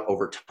day out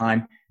over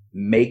time,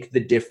 make the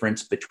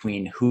difference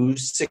between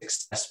who's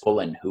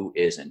successful and who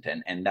isn't.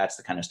 And that's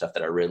the kind of stuff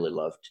that I really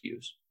love to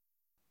use.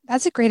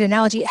 That's a great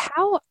analogy.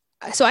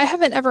 So I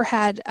haven't ever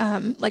had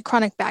like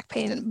chronic back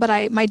pain,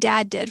 but my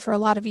dad did for a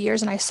lot of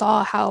years, and I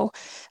saw how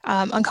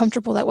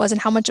uncomfortable that was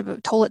and how much of a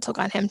toll it took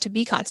on him to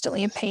be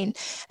constantly in pain.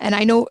 And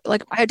I know,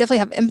 like, I definitely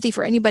have empathy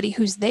for anybody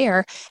who's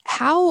there.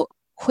 How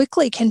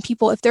quickly can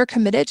people, if they're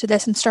committed to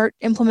this and start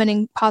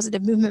implementing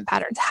positive movement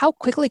patterns, how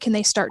quickly can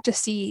they start to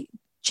see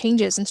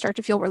changes and start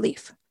to feel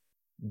relief?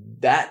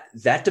 That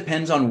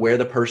depends on where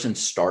the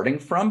person's starting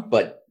from.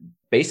 But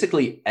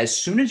basically, as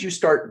soon as you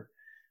start,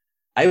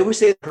 I always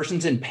say the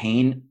person's in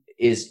pain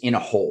is in a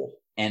hole.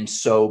 And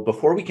so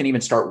before we can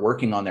even start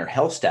working on their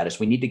health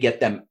status, we need to get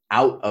them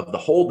out of the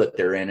hole that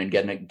they're in and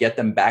get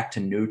them back to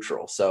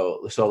neutral. So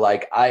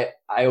like I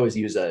always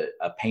use a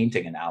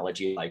painting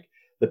analogy. Like,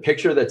 the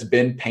picture that's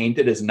been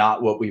painted is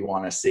not what we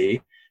want to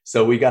see.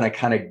 So we got to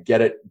kind of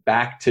get it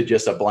back to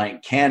just a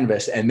blank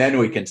canvas, and then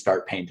we can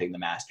start painting the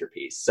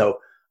masterpiece. So,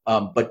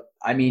 but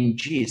I mean,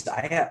 geez,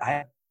 I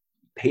have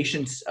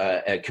patients,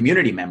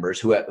 community members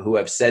who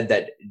have said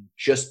that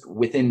just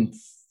within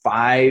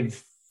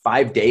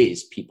five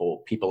days,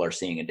 people are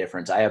seeing a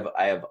difference. I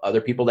have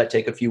other people that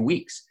take a few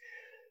weeks.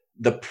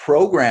 The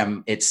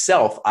program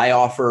itself, I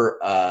offer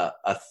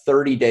a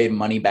 30-day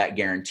money-back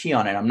guarantee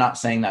on it. I'm not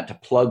saying that to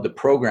plug the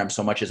program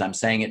so much as I'm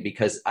saying it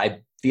because I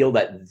feel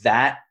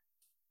that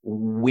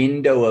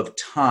window of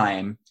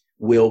time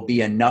will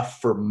be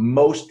enough for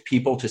most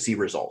people to see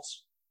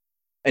results.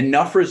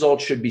 Enough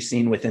results should be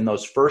seen within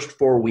those first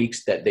 4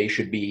 weeks that they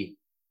should be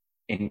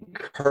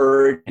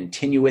encouraged,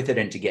 continue with it,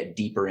 and to get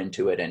deeper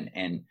into it.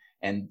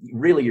 And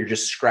really, you're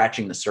just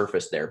scratching the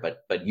surface there.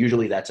 But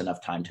usually that's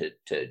enough time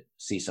to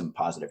see some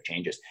positive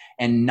changes.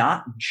 And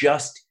not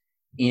just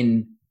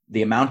in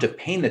the amount of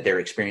pain that they're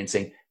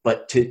experiencing,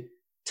 but to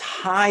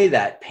tie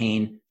that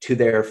pain to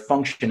their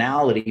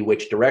functionality,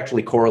 which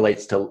directly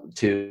correlates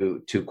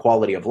to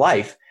quality of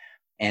life.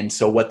 And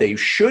so what they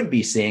should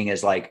be seeing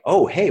is like,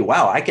 oh, hey,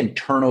 wow, I can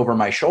turn over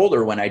my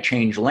shoulder when I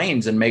change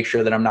lanes and make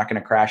sure that I'm not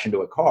going to crash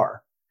into a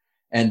car.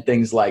 And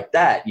things like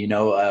that,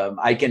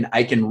 I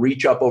can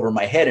reach up over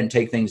my head and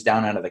take things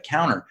down out of the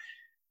counter.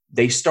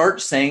 They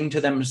start saying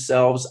to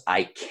themselves,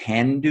 I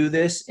can do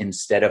this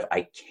instead of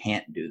I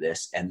can't do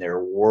this. And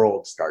their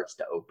world starts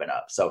to open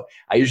up. So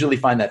I usually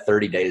find that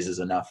 30 days is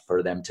enough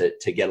for them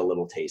to get a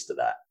little taste of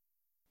that.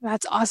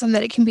 That's awesome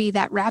that it can be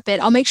that rapid.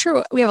 I'll make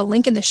sure we have a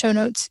link in the show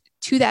notes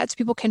to that so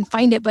people can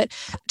find it, but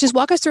just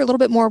walk us through a little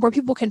bit more where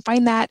people can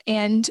find that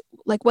and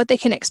like what they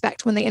can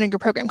expect when they enter your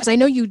program. Because I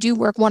know you do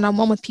work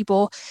one-on-one with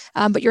people,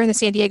 but you're in the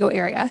San Diego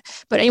area,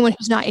 but anyone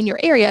who's not in your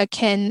area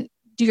can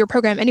do your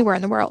program anywhere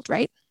in the world,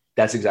 right?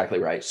 That's exactly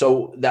right.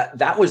 So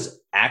that was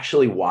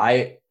actually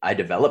why I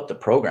developed the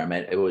program.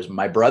 It was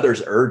my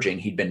brother's urging.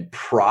 He'd been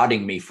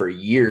prodding me for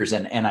years,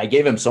 and I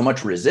gave him so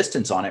much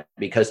resistance on it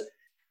because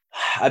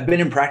I've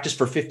been in practice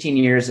for 15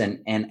 years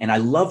and I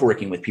love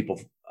working with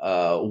people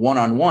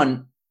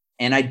one-on-one.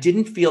 And I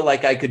didn't feel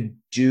like I could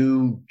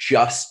do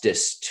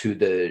justice to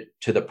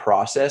the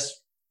process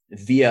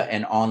via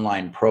an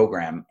online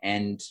program.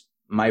 And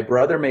my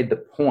brother made the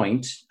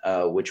point,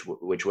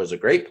 which was a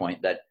great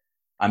point, that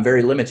I'm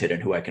very limited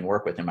in who I can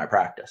work with in my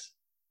practice.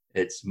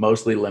 It's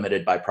mostly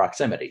limited by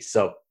proximity.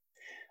 So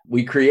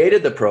we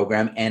created the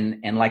program.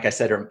 And like I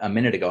said a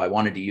minute ago, I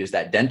wanted to use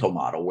that dental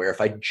model where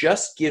if I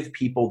just give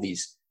people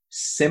these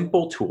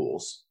simple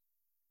tools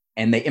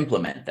and they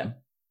implement them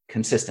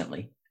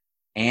consistently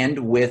and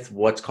with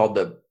what's called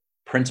the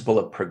principle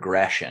of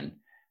progression,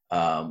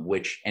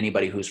 which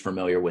anybody who's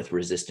familiar with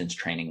resistance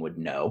training would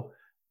know,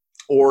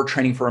 or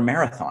training for a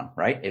marathon,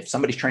 right? If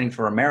somebody's training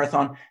for a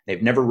marathon,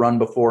 they've never run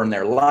before in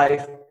their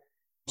life,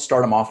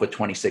 start them off with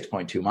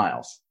 26.2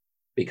 miles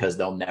because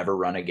they'll never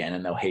run again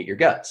and they'll hate your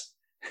guts.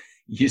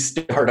 You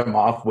start them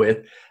off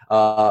with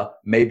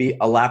maybe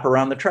a lap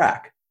around the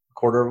track, a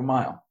quarter of a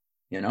mile,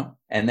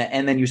 and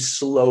then you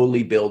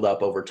slowly build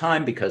up over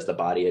time because the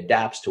body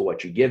adapts to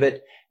what you give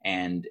it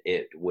and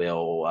it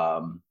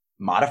will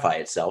modify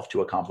itself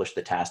to accomplish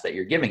the task that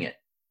you're giving it.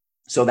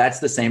 So that's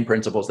the same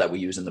principles that we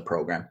use in the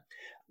program.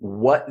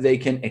 What they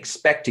can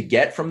expect to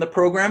get from the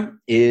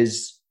program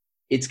is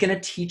it's going to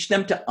teach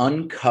them to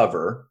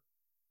uncover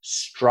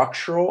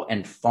structural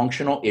and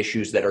functional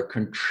issues that are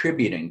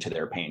contributing to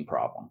their pain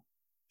problem.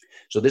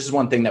 So this is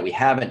one thing that we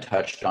haven't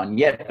touched on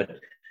yet, but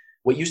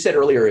what you said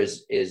earlier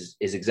is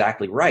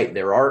exactly right.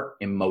 There are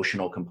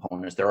emotional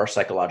components, there are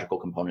psychological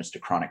components to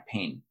chronic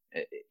pain.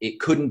 It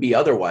couldn't be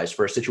otherwise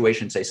for a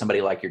situation, say somebody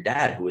like your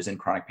dad who was in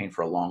chronic pain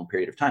for a long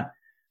period of time.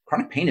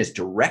 Chronic pain is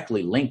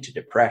directly linked to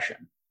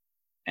depression.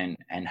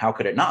 And how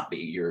could it not be?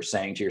 You're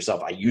saying to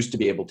yourself, I used to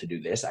be able to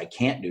do this. I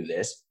can't do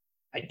this.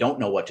 I don't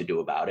know what to do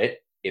about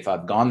it. If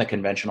I've gone the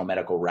conventional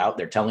medical route,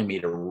 they're telling me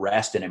to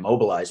rest and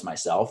immobilize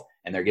myself,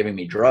 and they're giving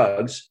me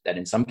drugs that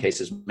in some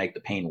cases make the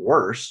pain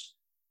worse.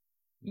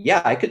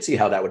 Yeah, I could see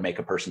how that would make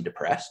a person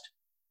depressed.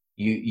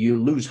 You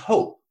lose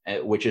hope,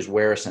 which is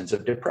where a sense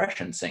of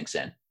depression sinks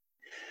in.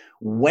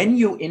 When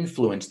you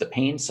influence the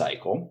pain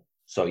cycle,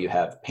 so you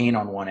have pain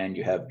on one end,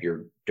 you have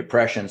your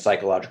depression,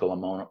 psychological,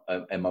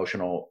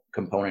 emotional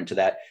component to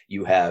that.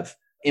 You have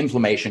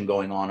inflammation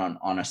going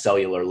on a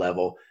cellular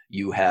level.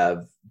 You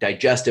have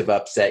digestive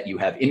upset. You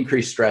have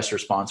increased stress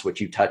response,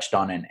 which you touched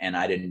on, and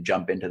I didn't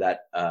jump into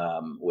that,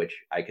 which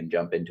I can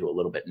jump into a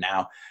little bit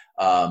now.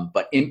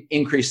 But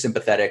increased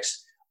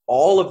sympathetics,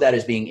 all of that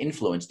is being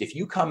influenced. If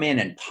you come in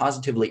and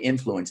positively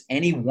influence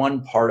any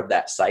one part of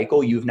that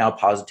cycle, you've now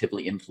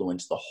positively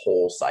influenced the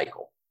whole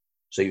cycle.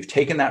 So you've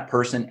taken that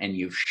person and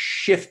you've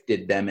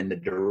shifted them in the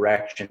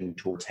direction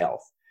towards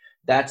health.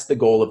 That's the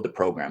goal of the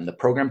program. The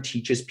program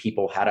teaches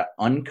people how to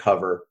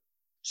uncover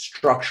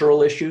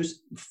structural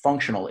issues,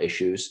 functional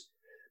issues,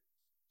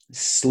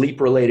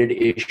 sleep-related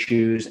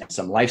issues, and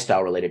some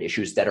lifestyle-related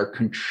issues that are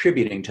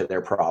contributing to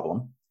their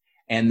problem.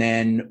 And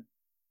then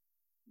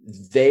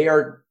they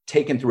are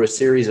taken through a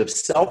series of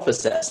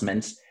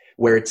self-assessments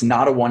where it's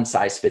not a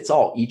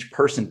one-size-fits-all. Each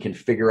person can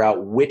figure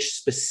out which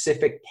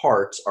specific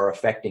parts are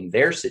affecting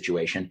their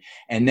situation.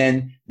 And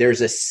then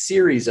there's a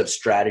series of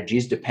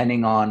strategies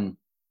depending on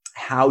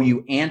how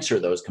you answer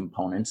those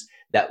components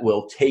that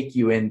will take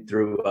you in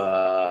through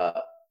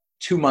a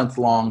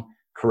 2-month-long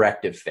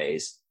corrective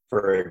phase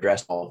for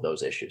addressing all of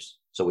those issues.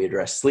 So we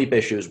address sleep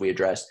issues, we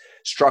address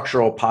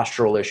structural,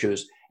 postural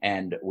issues,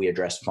 and we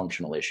address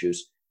functional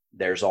issues.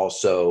 There's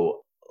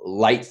also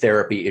light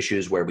therapy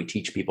issues where we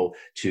teach people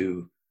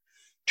to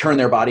turn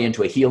their body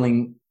into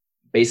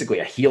basically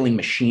a healing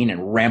machine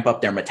and ramp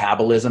up their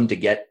metabolism to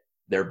get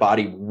their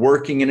body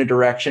working in a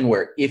direction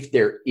where if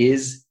there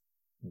is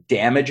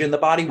damage in the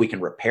body, we can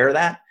repair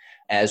that,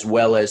 as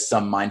well as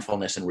some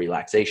mindfulness and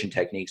relaxation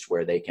techniques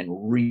where they can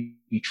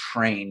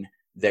retrain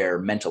their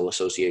mental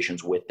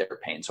associations with their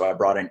pain. So I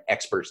brought in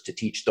experts to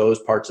teach those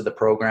parts of the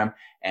program.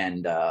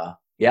 And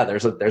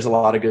there's a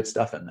lot of good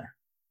stuff in there.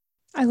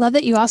 I love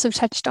that you also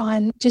touched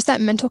on just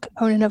that mental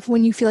component of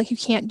when you feel like you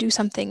can't do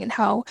something and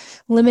how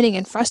limiting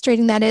and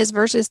frustrating that is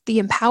versus the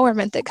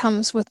empowerment that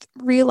comes with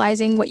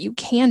realizing what you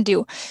can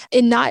do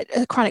in not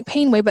a chronic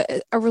pain way, but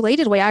a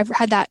related way. I've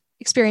had that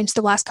experience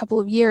the last couple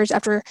of years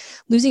after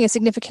losing a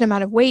significant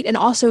amount of weight and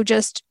also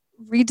just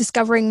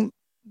rediscovering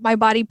my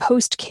body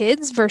post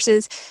kids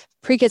versus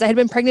pre-kids. I had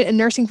been pregnant and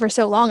nursing for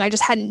so long. I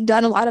just hadn't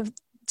done a lot of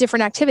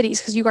different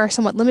activities because you are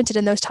somewhat limited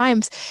in those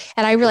times.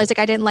 And I realized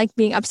I didn't like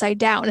being upside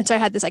down. And so I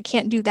had this, I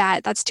can't do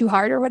that. That's too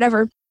hard or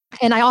whatever.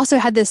 And I also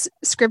had this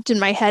script in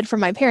my head from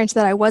my parents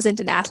that I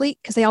wasn't an athlete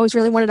because they always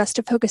really wanted us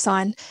to focus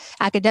on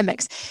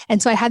academics.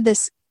 And so I had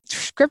this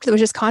script that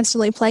was just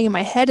constantly playing in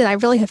my head. And I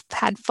really have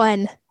had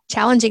fun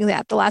challenging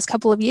that the last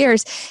couple of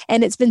years.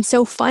 And it's been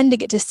so fun to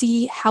get to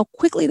see how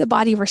quickly the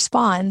body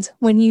responds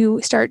when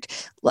you start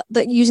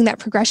using that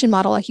progression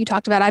model like you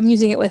talked about. I'm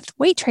using it with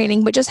weight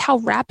training, but just how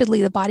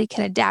rapidly the body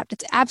can adapt.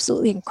 It's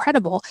absolutely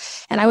incredible.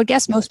 And I would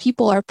guess most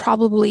people are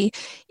probably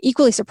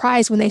equally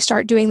surprised when they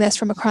start doing this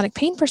from a chronic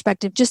pain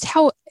perspective, just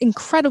how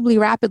incredibly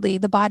rapidly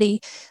the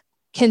body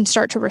can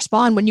start to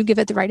respond when you give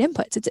it the right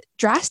inputs. It's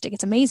drastic.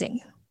 It's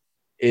amazing.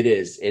 It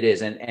is.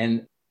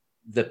 And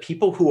the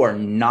people who are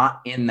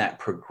not in that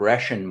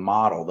progression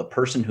model, the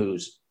person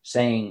who's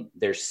saying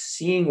they're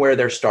seeing where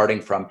they're starting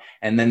from,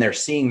 and then they're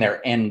seeing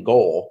their end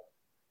goal,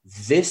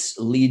 this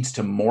leads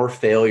to more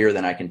failure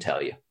than I can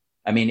tell you.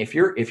 I mean, if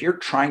you're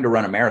trying to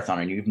run a marathon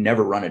and you've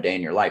never run a day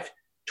in your life,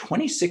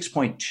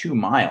 26.2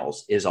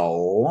 miles is a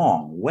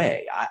long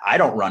way. I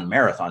don't run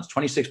marathons.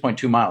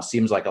 26.2 miles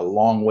seems like a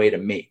long way to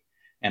me,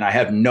 and I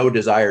have no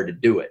desire to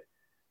do it.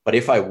 But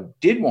if I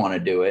did want to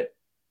do it,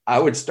 I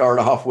would start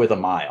off with a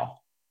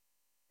mile,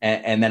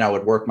 and then I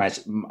would work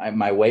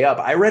my way up.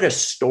 I read a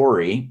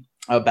story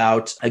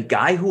about a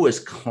guy who was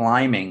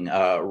climbing.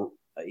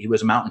 He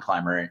was a mountain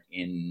climber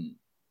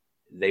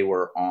they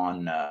were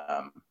on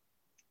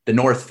the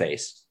North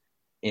Face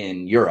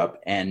in Europe.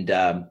 And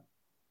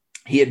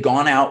he had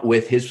gone out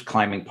with his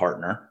climbing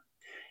partner,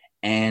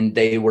 and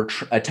they were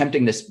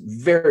attempting this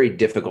very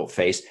difficult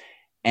face.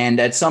 And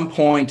at some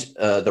point,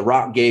 the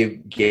rock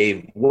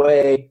gave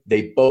way.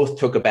 They both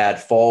took a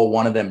bad fall.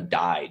 One of them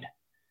died.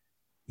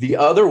 The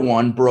other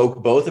one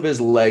broke both of his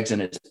legs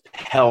and his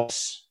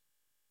pelvis,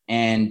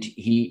 and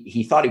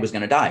he thought he was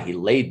going to die. He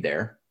laid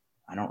there.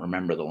 I don't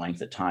remember the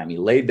length of time. He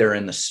laid there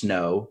in the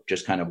snow,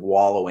 just kind of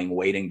wallowing,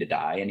 waiting to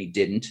die, and he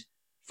didn't.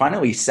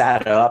 Finally, he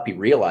sat up. He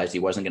realized he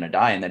wasn't going to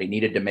die and that he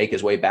needed to make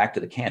his way back to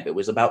the camp. It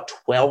was about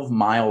 12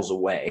 miles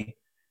away.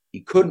 He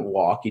couldn't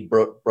walk. He'd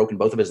broken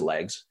both of his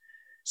legs.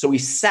 So he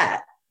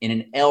sat in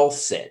an L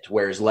sit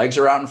where his legs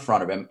are out in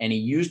front of him, and he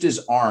used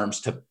his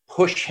arms to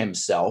push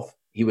himself.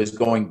 He was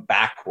going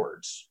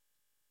backwards,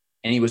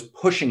 and he was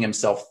pushing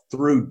himself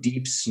through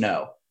deep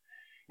snow.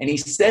 And he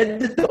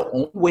said that the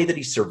only way that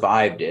he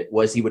survived it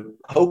was he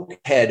would poke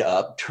head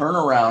up, turn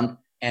around,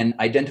 and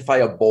identify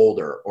a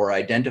boulder or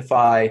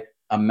identify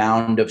a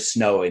mound of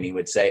snow. And he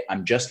would say,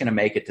 I'm just going to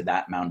make it to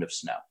that mound of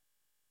snow.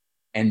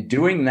 And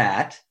doing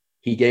that,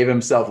 he gave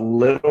himself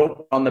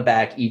little on the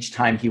back each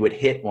time he would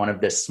hit one of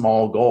the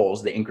small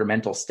goals, the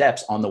incremental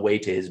steps on the way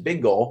to his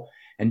big goal.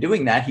 And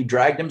doing that, he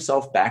dragged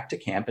himself back to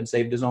camp and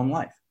saved his own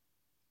life.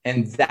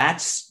 And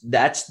that's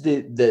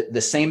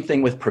the same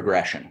thing with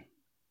progression.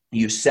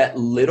 You set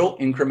little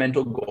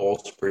incremental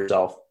goals for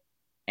yourself.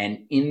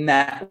 And in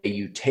that way,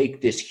 you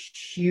take this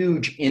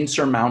huge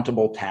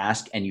insurmountable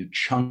task and you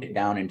chunk it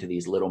down into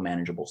these little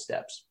manageable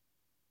steps.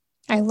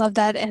 I love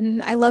that.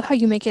 And I love how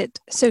you make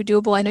it so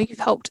doable. I know you've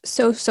helped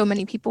so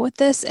many people with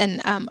this.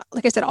 And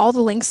like I said, all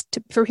the links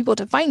for people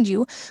to find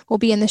you will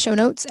be in the show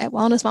notes at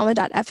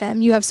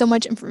wellnessmama.fm. You have so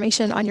much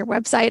information on your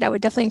website. I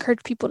would definitely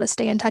encourage people to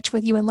stay in touch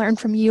with you and learn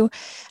from you.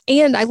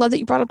 And I love that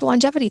you brought up the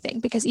longevity thing,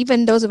 because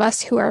even those of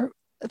us who are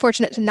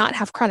fortunate to not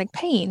have chronic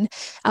pain,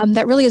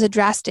 that really is a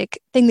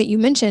drastic thing that you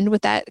mentioned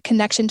with that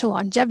connection to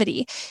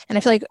longevity. And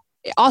I feel like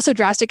also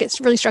drastic, it's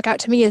really struck out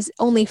to me, is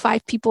only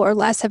 5 people or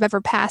less have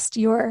ever passed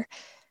your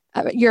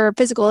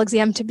physical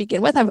exam to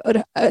begin with. I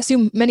would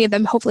assume many of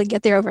them hopefully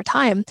get there over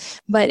time,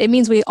 but it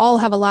means we all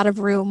have a lot of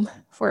room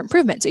for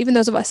improvement. So even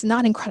those of us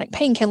not in chronic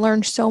pain can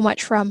learn so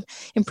much from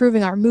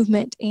improving our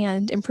movement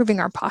and improving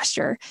our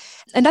posture.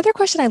 Another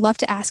question I love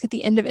to ask at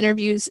the end of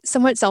interviews,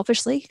 somewhat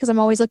selfishly, because I'm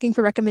always looking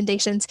for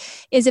recommendations,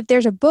 is if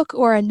there's a book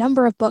or a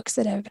number of books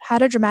that have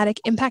had a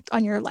dramatic impact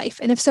on your life,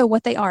 and if so,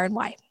 what they are and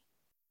why.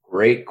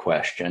 Great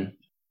question.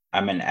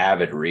 I'm an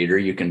avid reader.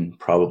 You can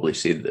probably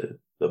see the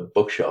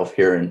bookshelf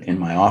here in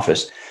my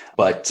office.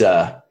 But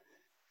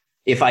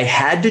if I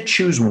had to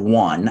choose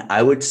one,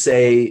 I would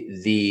say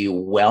the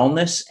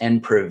Wellness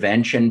and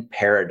Prevention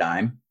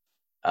Paradigm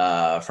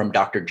from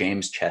Dr.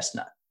 James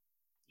Chestnut.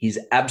 He's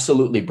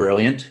absolutely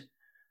brilliant.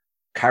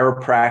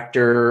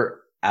 Chiropractor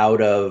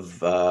out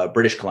of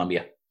British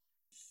Columbia.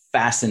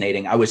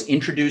 Fascinating. I was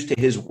introduced to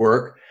his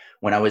work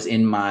when I was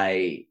in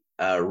my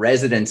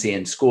residency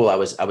in school. I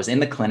was in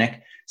the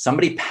clinic.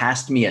 Somebody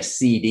passed me a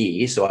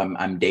CD, so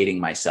I'm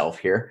dating myself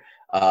here,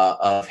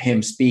 of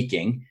him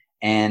speaking.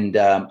 And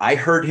I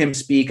heard him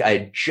speak.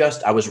 I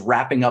was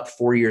wrapping up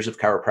 4 years of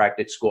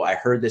chiropractic school. I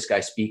heard this guy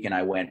speak and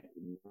I went,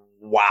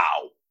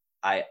 wow.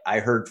 I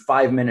heard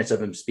 5 minutes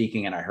of him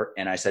speaking and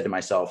I said to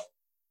myself,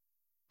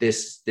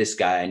 this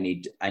guy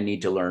I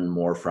need to learn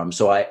more from.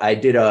 So I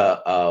did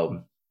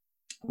a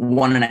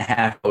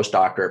 1.5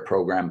 postdoctorate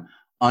program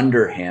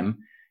under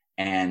him.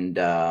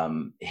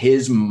 And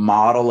his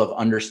model of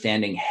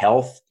understanding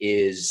health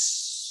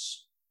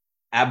is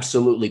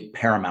absolutely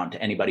paramount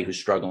to anybody who's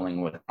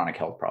struggling with chronic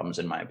health problems,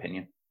 in my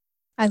opinion.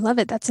 I love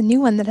it. That's a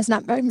new one that has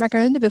not been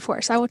recommended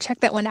before. So I will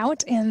check that one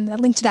out, and the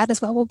link to that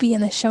as well will be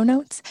in the show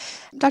notes.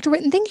 Dr.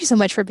 Whitten, thank you so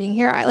much for being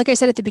here. Like I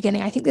said at the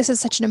beginning, I think this is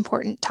such an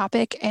important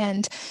topic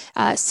and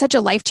such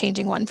a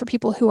life-changing one for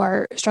people who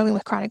are struggling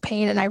with chronic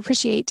pain. And I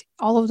appreciate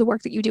all of the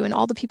work that you do and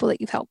all the people that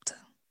you've helped.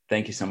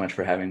 Thank you so much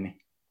for having me.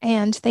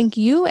 And thank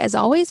you, as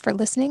always, for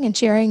listening and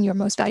sharing your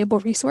most valuable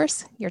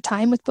resource, your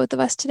time with both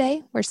of us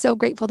today. We're so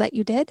grateful that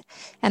you did.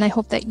 And I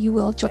hope that you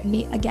will join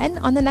me again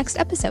on the next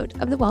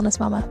episode of the Wellness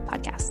Mama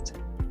podcast.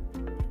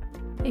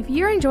 If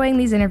you're enjoying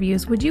these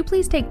interviews, would you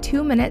please take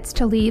 2 minutes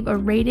to leave a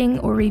rating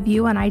or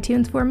review on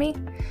iTunes for me?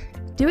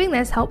 Doing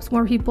this helps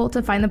more people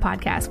to find the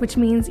podcast, which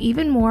means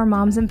even more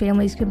moms and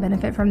families can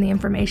benefit from the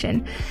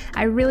information.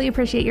 I really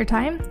appreciate your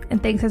time,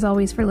 and thanks as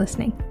always for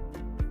listening.